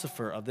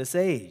philosopher of this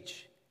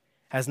age?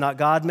 Has not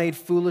God made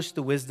foolish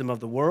the wisdom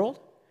of the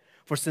world?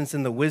 For since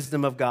in the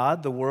wisdom of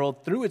God, the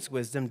world through its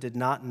wisdom did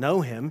not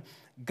know Him,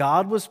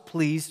 God was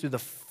pleased through the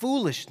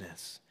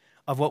foolishness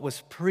of what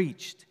was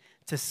preached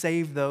to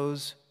save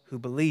those who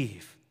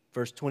believe.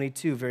 Verse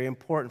 22, very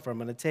important for I'm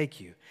going to take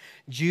you.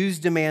 Jews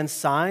demand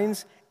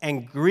signs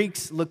and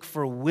Greeks look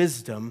for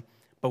wisdom,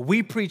 but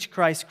we preach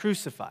Christ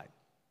crucified.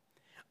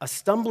 A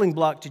stumbling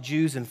block to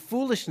Jews and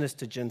foolishness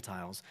to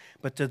Gentiles,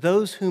 but to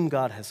those whom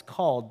God has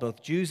called,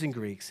 both Jews and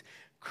Greeks,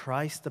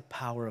 Christ the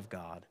power of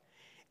God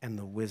and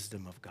the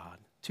wisdom of God.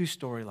 Two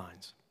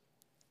storylines.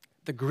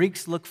 The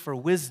Greeks look for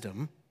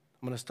wisdom.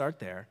 I'm going to start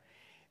there.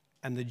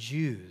 And the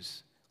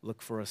Jews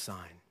look for a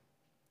sign.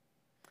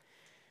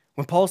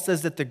 When Paul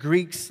says that the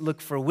Greeks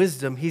look for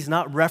wisdom, he's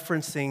not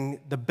referencing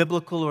the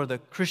biblical or the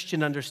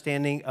Christian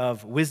understanding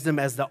of wisdom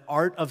as the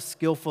art of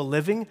skillful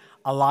living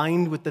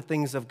aligned with the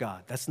things of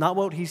God. That's not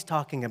what he's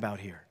talking about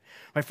here.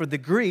 Right? For the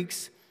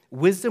Greeks,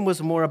 wisdom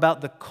was more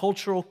about the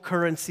cultural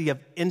currency of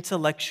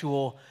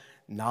intellectual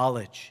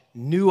knowledge,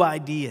 new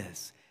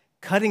ideas,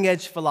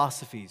 cutting-edge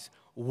philosophies,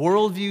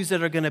 worldviews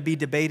that are going to be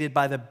debated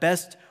by the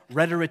best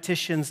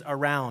rhetoricians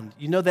around.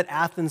 You know that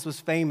Athens was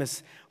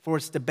famous for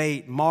its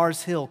debate.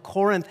 Mars Hill.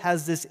 Corinth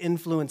has this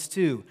influence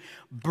too.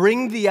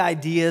 Bring the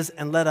ideas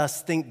and let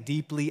us think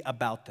deeply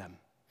about them.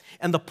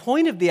 And the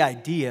point of the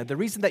idea, the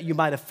reason that you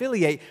might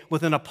affiliate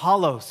with an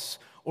Apollos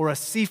or a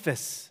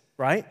Cephas,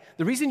 right?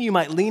 The reason you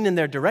might lean in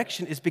their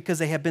direction is because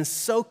they have been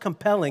so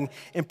compelling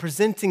in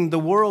presenting the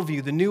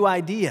worldview, the new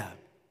idea.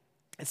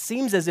 It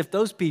seems as if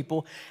those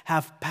people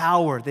have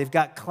power. They've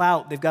got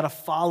clout. They've got a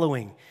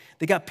following.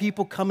 They got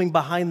people coming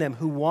behind them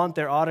who want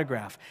their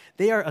autograph.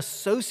 They are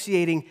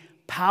associating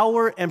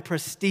power and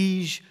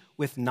prestige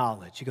with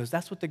knowledge. He goes,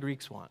 that's what the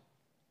Greeks want.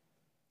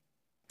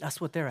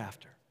 That's what they're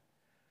after.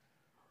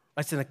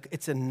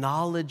 It's a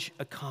knowledge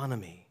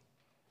economy.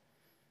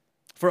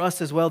 For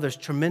us as well, there's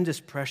tremendous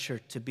pressure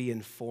to be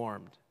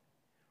informed,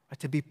 right?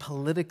 To be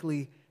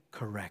politically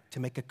correct, to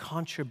make a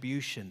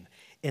contribution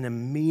in a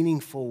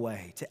meaningful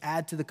way, to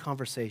add to the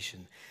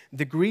conversation.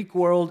 The Greek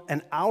world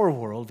and our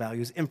world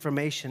values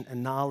information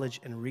and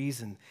knowledge and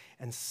reason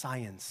and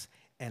science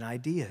and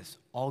ideas,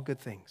 all good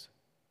things.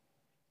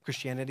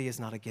 Christianity is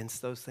not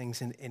against those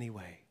things in any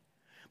way.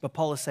 But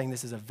Paul is saying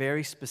this is a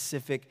very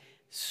specific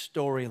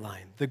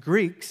storyline. The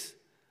Greeks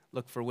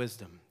look for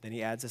wisdom. Then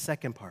he adds a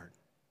second part.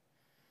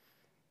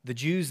 The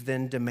Jews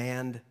then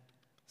demand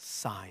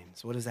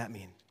signs. What does that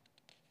mean?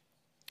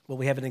 Well,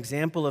 we have an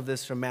example of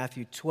this from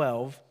Matthew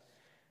 12,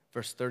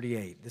 verse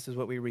 38. This is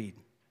what we read.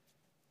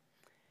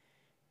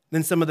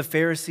 Then some of the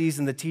Pharisees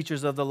and the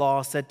teachers of the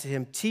law said to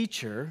him,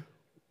 "Teacher,"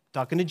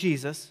 talking to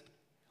Jesus,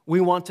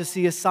 "we want to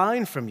see a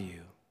sign from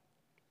you."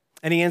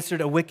 And he answered,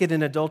 "A wicked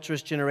and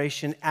adulterous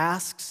generation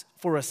asks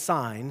for a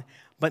sign,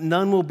 but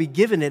none will be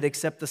given it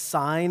except the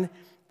sign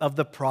of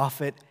the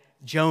prophet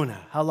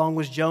Jonah." How long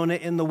was Jonah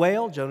in the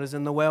whale? Jonah's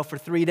in the whale for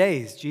 3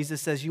 days.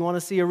 Jesus says, you want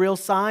to see a real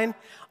sign?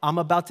 I'm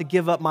about to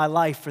give up my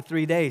life for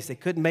 3 days. They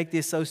couldn't make the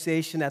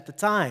association at the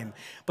time,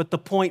 but the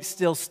point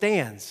still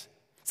stands.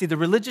 See, the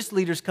religious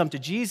leaders come to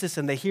Jesus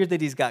and they hear that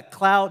he's got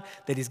clout,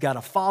 that he's got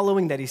a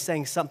following, that he's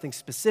saying something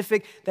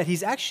specific, that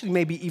he's actually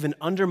maybe even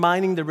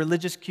undermining the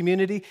religious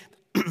community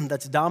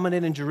that's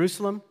dominant in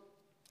Jerusalem.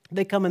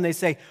 They come and they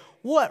say,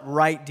 what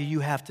right do you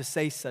have to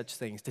say such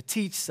things, to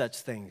teach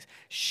such things?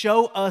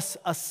 Show us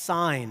a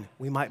sign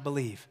we might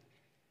believe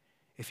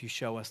if you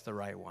show us the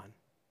right one.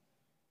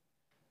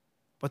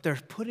 But they're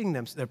putting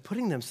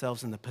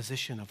themselves in the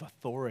position of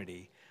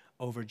authority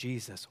over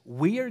Jesus.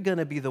 We are going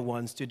to be the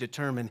ones to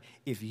determine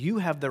if you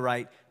have the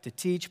right to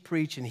teach,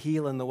 preach, and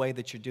heal in the way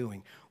that you're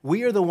doing.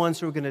 We are the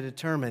ones who are going to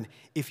determine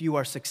if you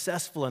are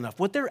successful enough.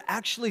 What they're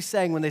actually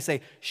saying when they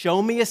say,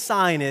 show me a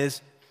sign,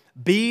 is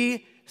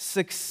be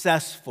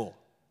successful.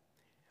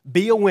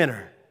 Be a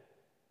winner.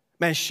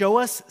 Man, show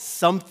us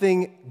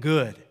something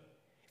good.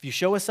 If you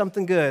show us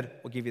something good,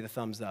 we'll give you the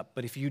thumbs up.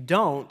 But if you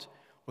don't,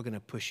 we're going to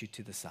push you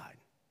to the side.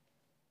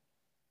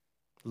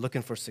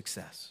 Looking for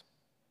success.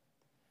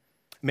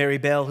 Mary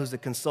Bell, who's a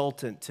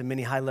consultant to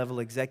many high-level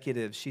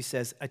executives, she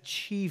says,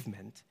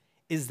 achievement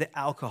is the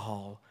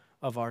alcohol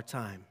of our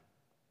time.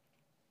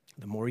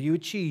 The more you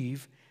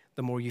achieve,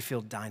 the more you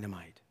feel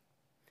dynamite.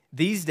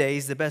 These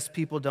days, the best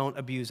people don't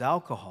abuse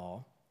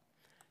alcohol.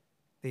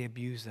 They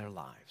abuse their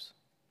lives.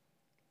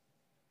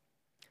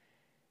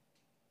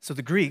 So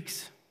the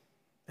Greeks,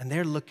 and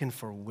they're looking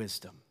for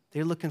wisdom.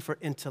 They're looking for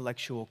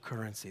intellectual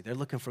currency. They're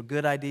looking for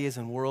good ideas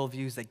and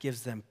worldviews that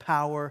gives them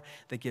power,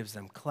 that gives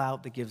them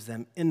clout, that gives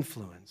them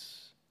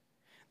influence.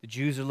 The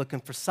Jews are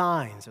looking for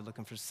signs. They're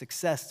looking for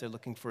success. They're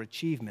looking for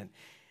achievement.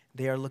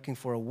 They are looking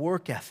for a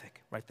work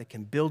ethic, right, that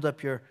can build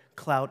up your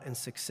clout and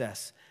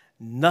success.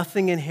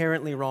 Nothing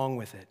inherently wrong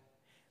with it,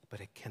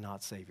 but it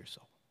cannot save your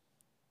soul.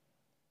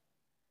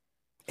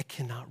 It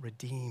cannot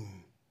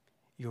redeem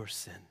your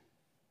sin.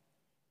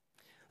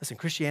 Listen,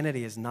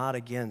 Christianity is not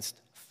against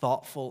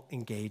thoughtful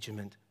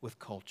engagement with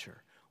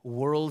culture.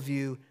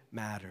 Worldview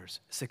matters.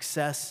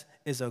 Success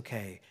is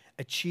okay.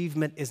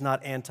 Achievement is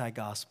not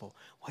anti-gospel.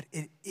 What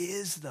it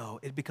is, though,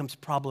 it becomes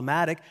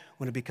problematic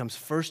when it becomes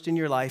first in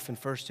your life and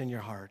first in your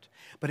heart.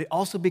 But it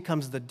also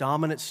becomes the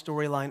dominant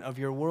storyline of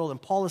your world.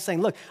 And Paul is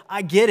saying, look,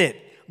 I get it.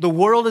 The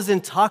world is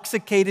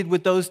intoxicated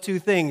with those two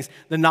things,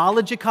 the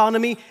knowledge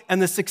economy and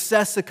the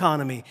success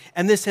economy.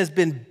 And this has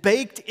been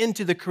baked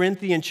into the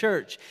Corinthian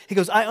church. He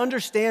goes, I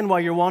understand why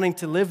you're wanting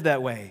to live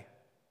that way.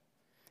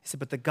 He said,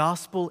 but the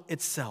gospel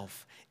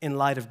itself, in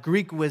light of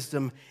Greek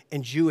wisdom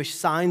and Jewish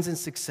signs and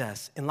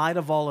success, in light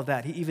of all of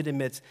that, he even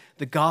admits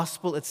the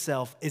gospel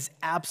itself is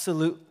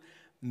absolute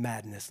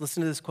madness.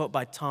 Listen to this quote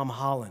by Tom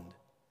Holland,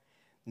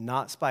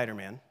 not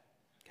Spider-Man,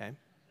 okay,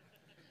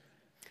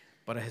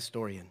 but a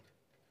historian.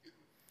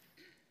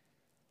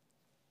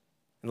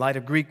 In light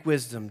of Greek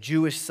wisdom,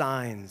 Jewish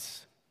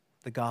signs,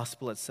 the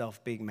gospel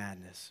itself being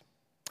madness.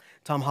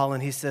 Tom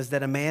Holland, he says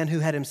that a man who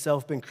had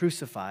himself been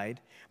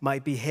crucified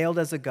might be hailed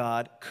as a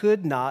god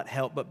could not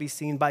help but be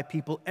seen by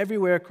people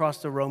everywhere across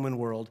the Roman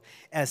world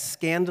as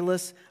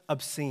scandalous,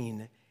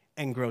 obscene,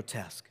 and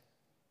grotesque.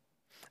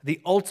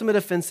 The ultimate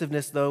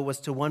offensiveness, though, was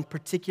to one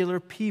particular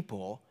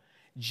people,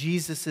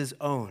 Jesus'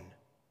 own.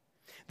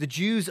 The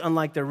Jews,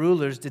 unlike their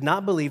rulers, did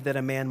not believe that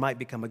a man might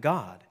become a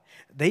god.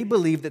 They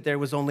believed that there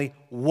was only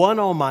one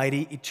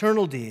almighty,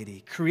 eternal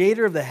deity,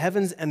 creator of the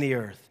heavens and the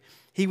earth.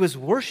 He was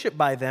worshiped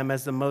by them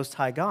as the Most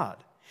High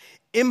God.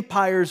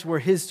 Empires were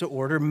his to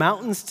order,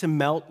 mountains to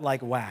melt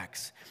like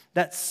wax.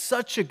 That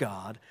such a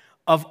God,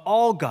 of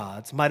all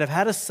gods might have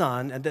had a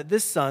son, and that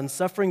this son,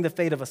 suffering the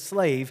fate of a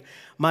slave,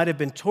 might have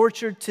been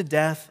tortured to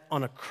death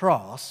on a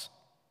cross,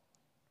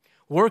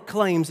 were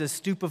claims as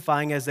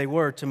stupefying as they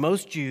were to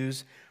most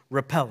Jews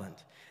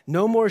repellent.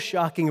 No more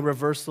shocking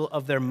reversal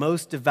of their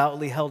most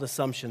devoutly held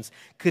assumptions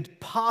could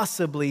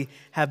possibly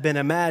have been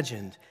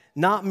imagined.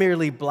 Not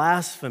merely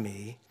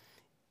blasphemy,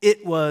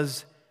 it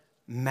was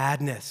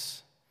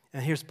madness.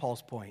 And here's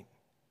Paul's point.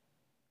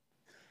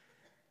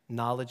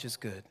 Knowledge is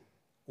good.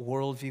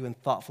 Worldview and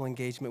thoughtful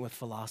engagement with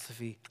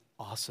philosophy,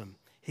 awesome.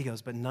 He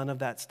goes, but none of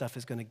that stuff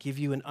is going to give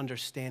you an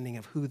understanding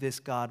of who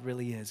this God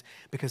really is,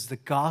 because the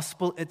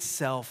gospel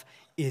itself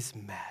is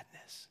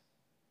madness.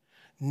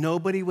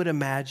 Nobody would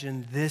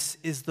imagine this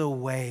is the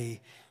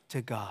way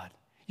to God.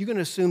 You're going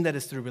to assume that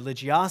it's through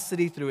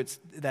religiosity,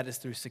 that it's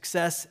through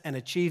success and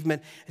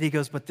achievement. And he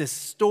goes, but this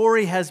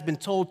story has been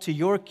told to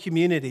your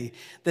community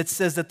that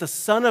says that the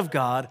Son of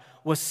God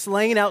was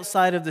slain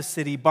outside of the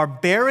city,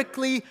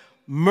 barbarically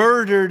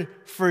murdered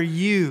for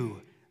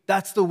you.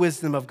 That's the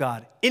wisdom of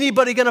God.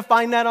 Anybody going to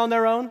find that on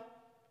their own?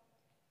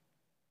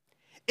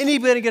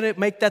 Anybody going to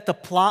make that the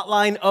plot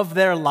line of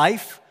their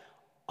life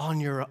on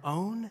your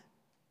own?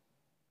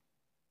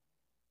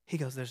 He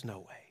goes, there's no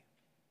way.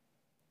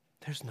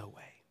 There's no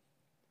way.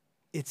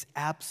 It's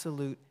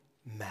absolute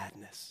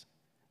madness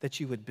that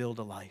you would build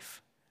a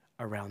life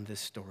around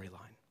this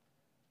storyline.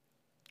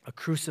 A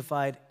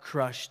crucified,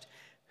 crushed,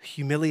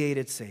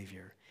 humiliated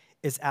Savior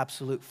is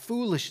absolute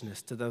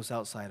foolishness to those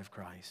outside of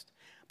Christ.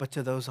 But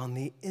to those on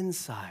the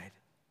inside,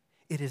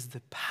 it is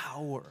the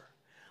power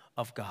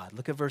of God.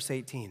 Look at verse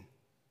 18.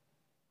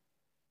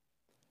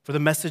 For the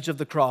message of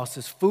the cross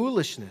is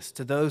foolishness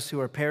to those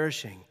who are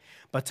perishing,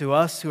 but to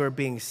us who are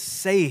being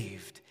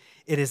saved,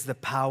 it is the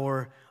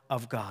power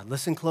of God.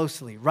 Listen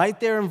closely. Right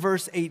there in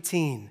verse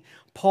 18,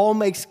 Paul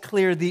makes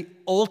clear the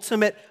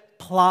ultimate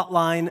plot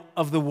line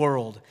of the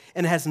world.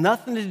 And it has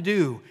nothing to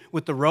do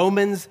with the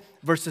Romans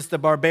versus the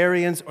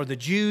barbarians, or the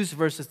Jews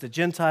versus the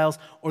Gentiles,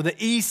 or the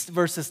East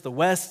versus the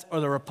West, or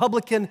the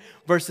Republican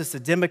versus the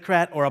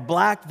Democrat, or a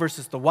black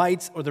versus the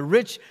whites, or the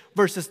rich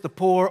versus the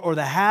poor, or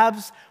the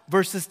haves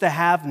versus the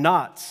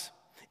have-nots.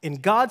 In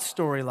God's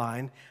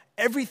storyline,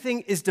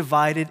 everything is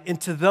divided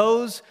into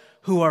those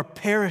who are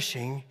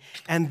perishing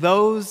and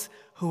those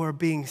who are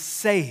being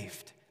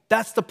saved.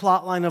 That's the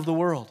plot line of the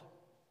world.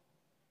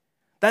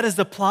 That is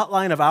the plot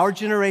line of our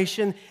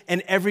generation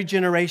and every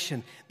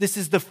generation. This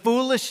is the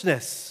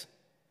foolishness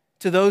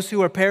to those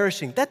who are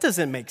perishing. That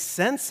doesn't make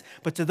sense,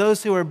 but to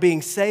those who are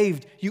being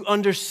saved, you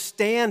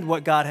understand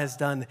what God has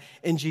done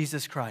in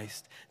Jesus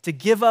Christ. To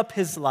give up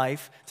his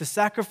life, to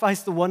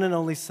sacrifice the one and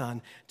only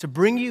Son, to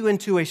bring you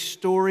into a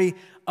story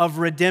of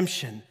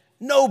redemption.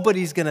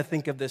 Nobody's going to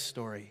think of this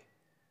story,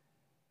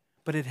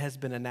 but it has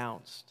been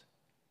announced.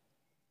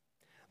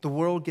 The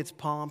world gets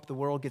pomp, the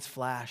world gets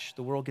flash,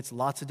 the world gets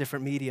lots of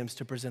different mediums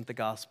to present the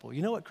gospel.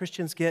 You know what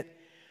Christians get?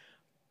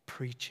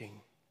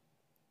 Preaching.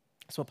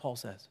 That's what Paul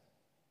says.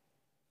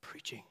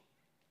 Preaching.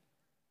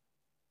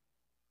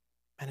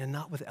 And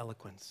not with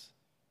eloquence,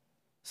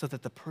 so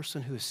that the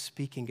person who is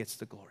speaking gets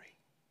the glory.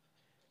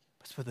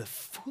 But it's for the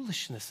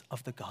foolishness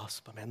of the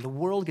gospel, man. The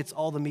world gets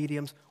all the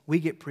mediums, we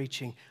get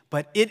preaching,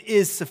 but it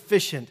is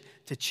sufficient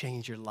to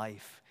change your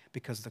life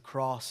because the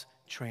cross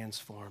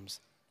transforms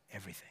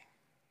everything.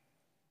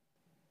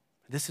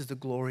 This is the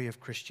glory of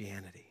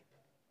Christianity.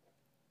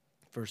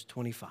 Verse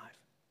 25.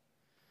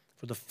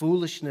 For the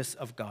foolishness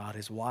of God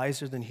is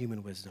wiser than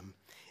human wisdom,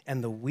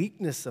 and the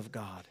weakness of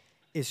God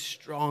is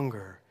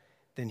stronger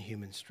than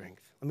human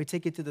strength. Let me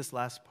take you to this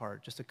last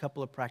part, just a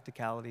couple of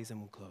practicalities, and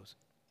we'll close.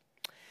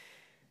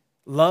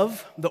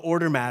 Love, the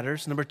order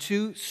matters. Number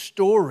 2,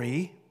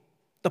 story,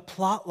 the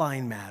plot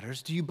line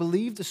matters. Do you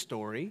believe the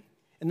story?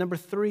 And number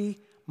 3,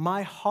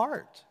 my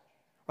heart,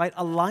 right?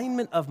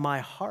 Alignment of my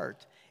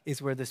heart is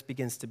where this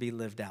begins to be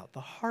lived out. The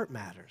heart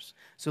matters.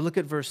 So look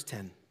at verse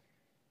 10.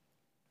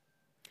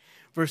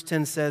 Verse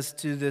 10 says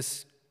to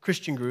this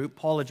Christian group,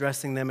 Paul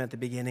addressing them at the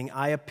beginning,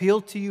 I appeal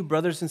to you,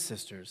 brothers and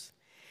sisters,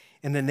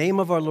 in the name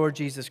of our Lord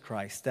Jesus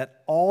Christ,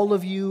 that all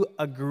of you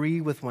agree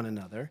with one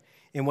another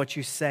in what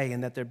you say,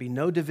 and that there be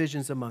no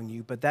divisions among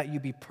you, but that you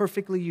be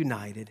perfectly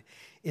united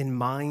in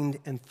mind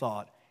and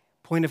thought.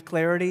 Point of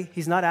clarity,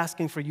 he's not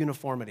asking for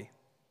uniformity.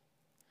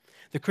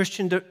 The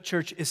Christian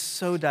church is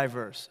so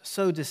diverse,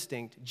 so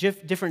distinct,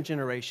 different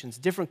generations,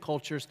 different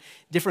cultures,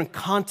 different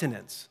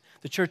continents.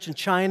 The church in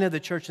China,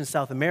 the church in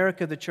South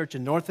America, the church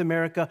in North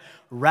America,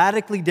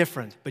 radically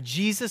different. But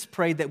Jesus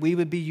prayed that we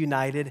would be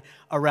united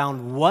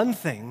around one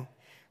thing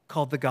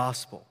called the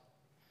gospel.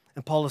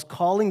 And Paul is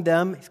calling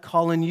them, he's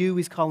calling you,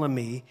 he's calling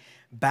me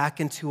back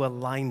into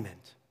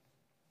alignment.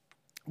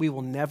 We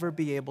will never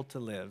be able to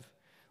live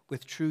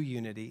with true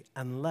unity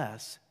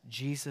unless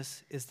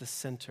Jesus is the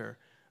center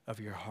of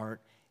your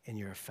heart and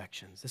your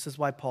affections. This is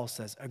why Paul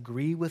says,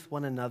 agree with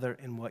one another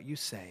in what you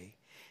say.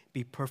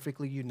 Be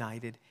perfectly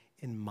united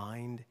in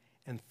mind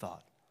and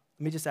thought.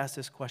 Let me just ask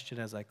this question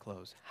as I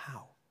close.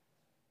 How?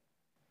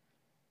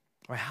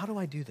 Or how do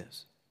I do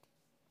this?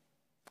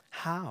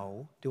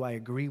 How do I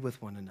agree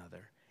with one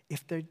another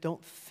if they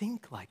don't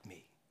think like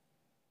me?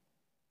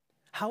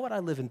 How would I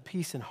live in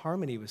peace and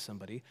harmony with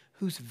somebody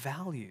whose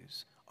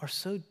values are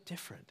so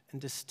different and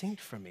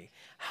distinct from me?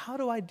 How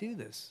do I do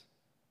this?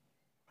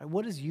 Right?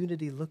 What does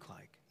unity look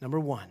like? Number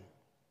one,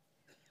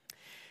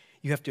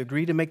 you have to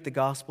agree to make the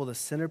gospel the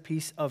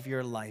centerpiece of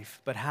your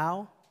life. But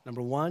how?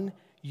 Number one,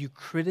 you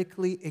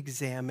critically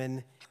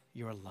examine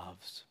your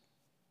loves.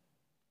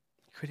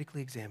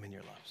 Critically examine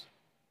your loves.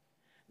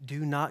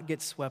 Do not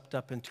get swept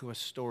up into a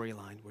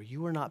storyline where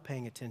you are not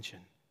paying attention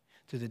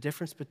to the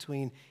difference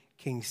between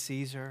King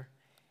Caesar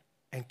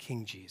and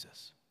King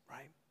Jesus,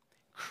 right?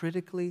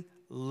 Critically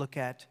look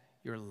at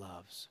your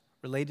loves.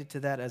 Related to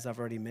that, as I've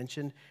already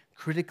mentioned,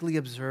 critically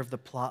observe the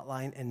plot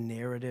line and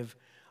narrative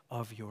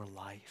of your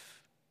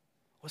life.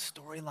 What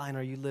storyline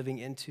are you living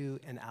into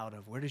and out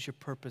of? Where does your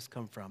purpose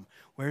come from?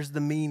 Where's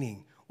the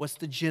meaning? What's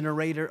the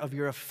generator of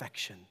your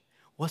affection?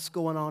 What's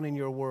going on in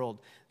your world?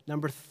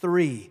 Number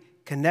three,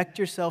 connect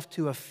yourself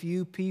to a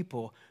few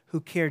people who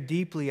care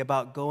deeply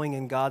about going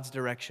in God's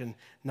direction,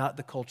 not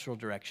the cultural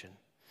direction.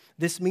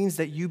 This means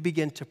that you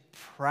begin to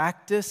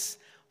practice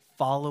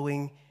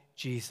following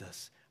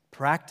Jesus.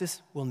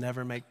 Practice will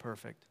never make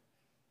perfect.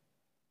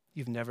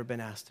 You've never been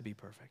asked to be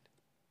perfect.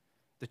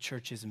 The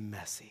church is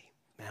messy,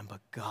 man, but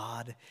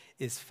God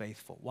is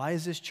faithful. Why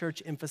is this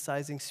church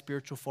emphasizing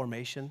spiritual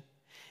formation?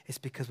 It's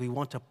because we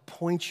want to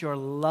point your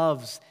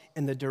loves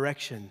in the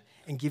direction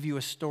and give you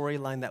a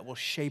storyline that will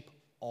shape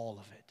all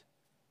of it.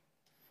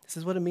 This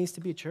is what it means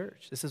to be a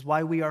church. This is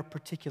why we are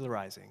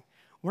particularizing.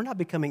 We're not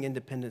becoming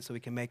independent so we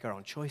can make our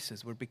own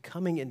choices. We're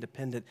becoming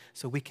independent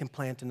so we can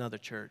plant another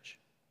church.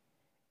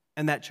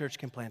 And that church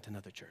can plant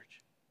another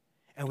church.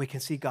 And we can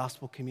see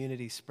gospel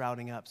communities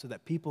sprouting up so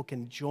that people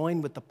can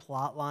join with the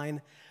plot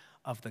line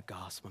of the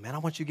gospel. Man, I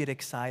want you to get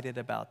excited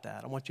about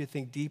that. I want you to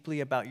think deeply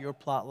about your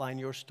plot line,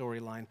 your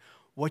storyline,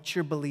 what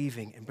you're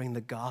believing, and bring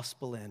the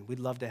gospel in. We'd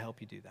love to help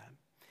you do that.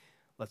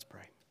 Let's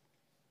pray.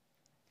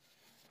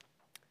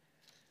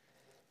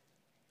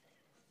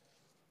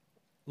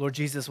 Lord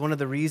Jesus, one of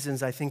the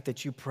reasons I think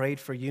that you prayed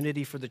for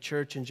unity for the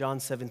church in John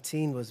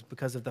 17 was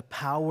because of the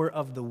power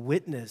of the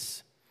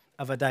witness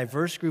of a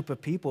diverse group of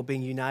people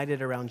being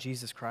united around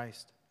Jesus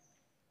Christ.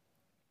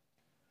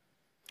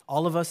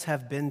 All of us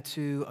have been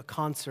to a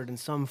concert in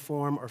some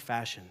form or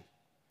fashion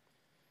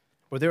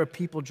where there are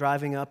people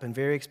driving up in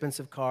very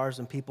expensive cars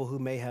and people who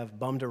may have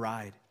bummed a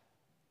ride.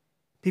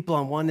 People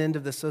on one end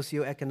of the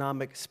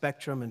socioeconomic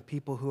spectrum and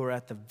people who are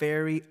at the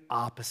very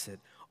opposite,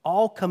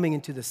 all coming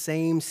into the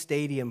same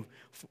stadium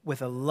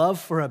with a love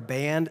for a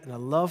band and a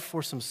love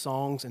for some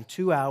songs in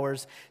 2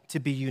 hours to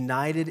be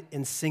united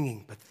in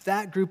singing. But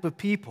that group of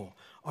people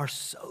are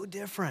so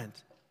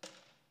different.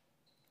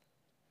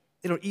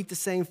 They don't eat the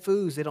same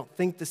foods, they don't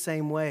think the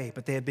same way,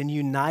 but they have been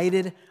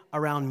united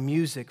around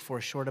music for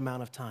a short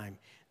amount of time.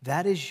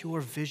 That is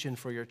your vision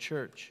for your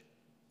church.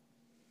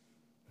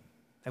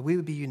 That we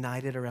would be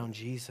united around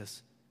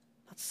Jesus,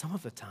 not some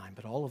of the time,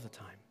 but all of the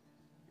time.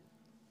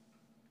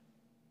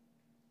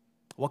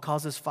 What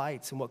causes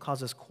fights and what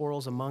causes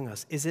quarrels among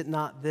us? Is it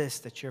not this,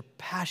 that your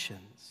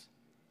passions,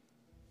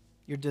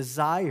 your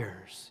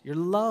desires, your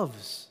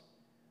loves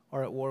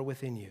are at war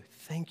within you?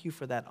 Thank you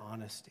for that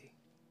honesty.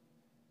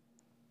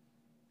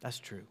 That's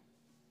true.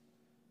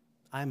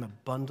 I am a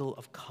bundle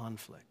of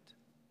conflict,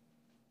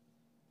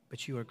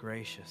 but you are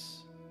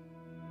gracious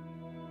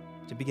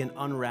to begin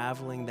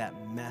unraveling that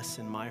mess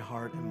in my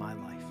heart and my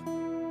life.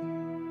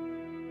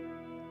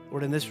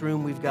 Lord, in this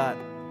room, we've got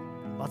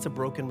lots of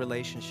broken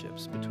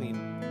relationships between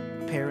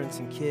parents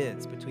and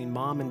kids, between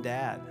mom and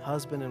dad,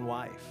 husband and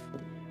wife,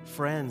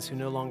 friends who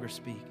no longer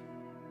speak.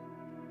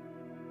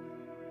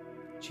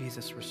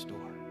 Jesus, restore.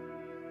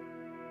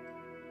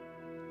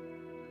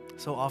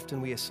 So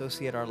often we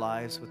associate our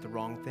lives with the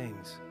wrong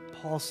things.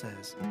 Paul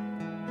says,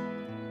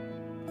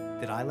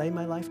 did I lay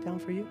my life down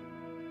for you?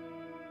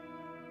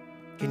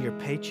 Can your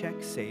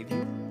paycheck save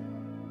you?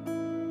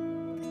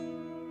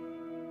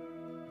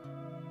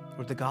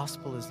 Or the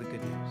gospel is the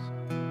good news.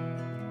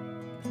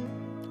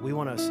 We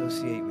want to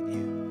associate with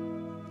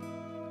you.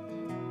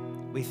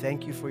 We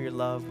thank you for your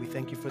love. We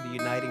thank you for the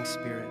uniting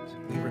spirit.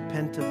 We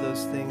repent of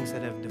those things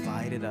that have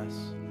divided us.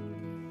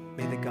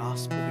 May the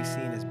gospel be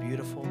seen as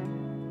beautiful.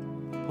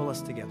 Pull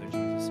us together,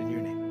 Jesus, in your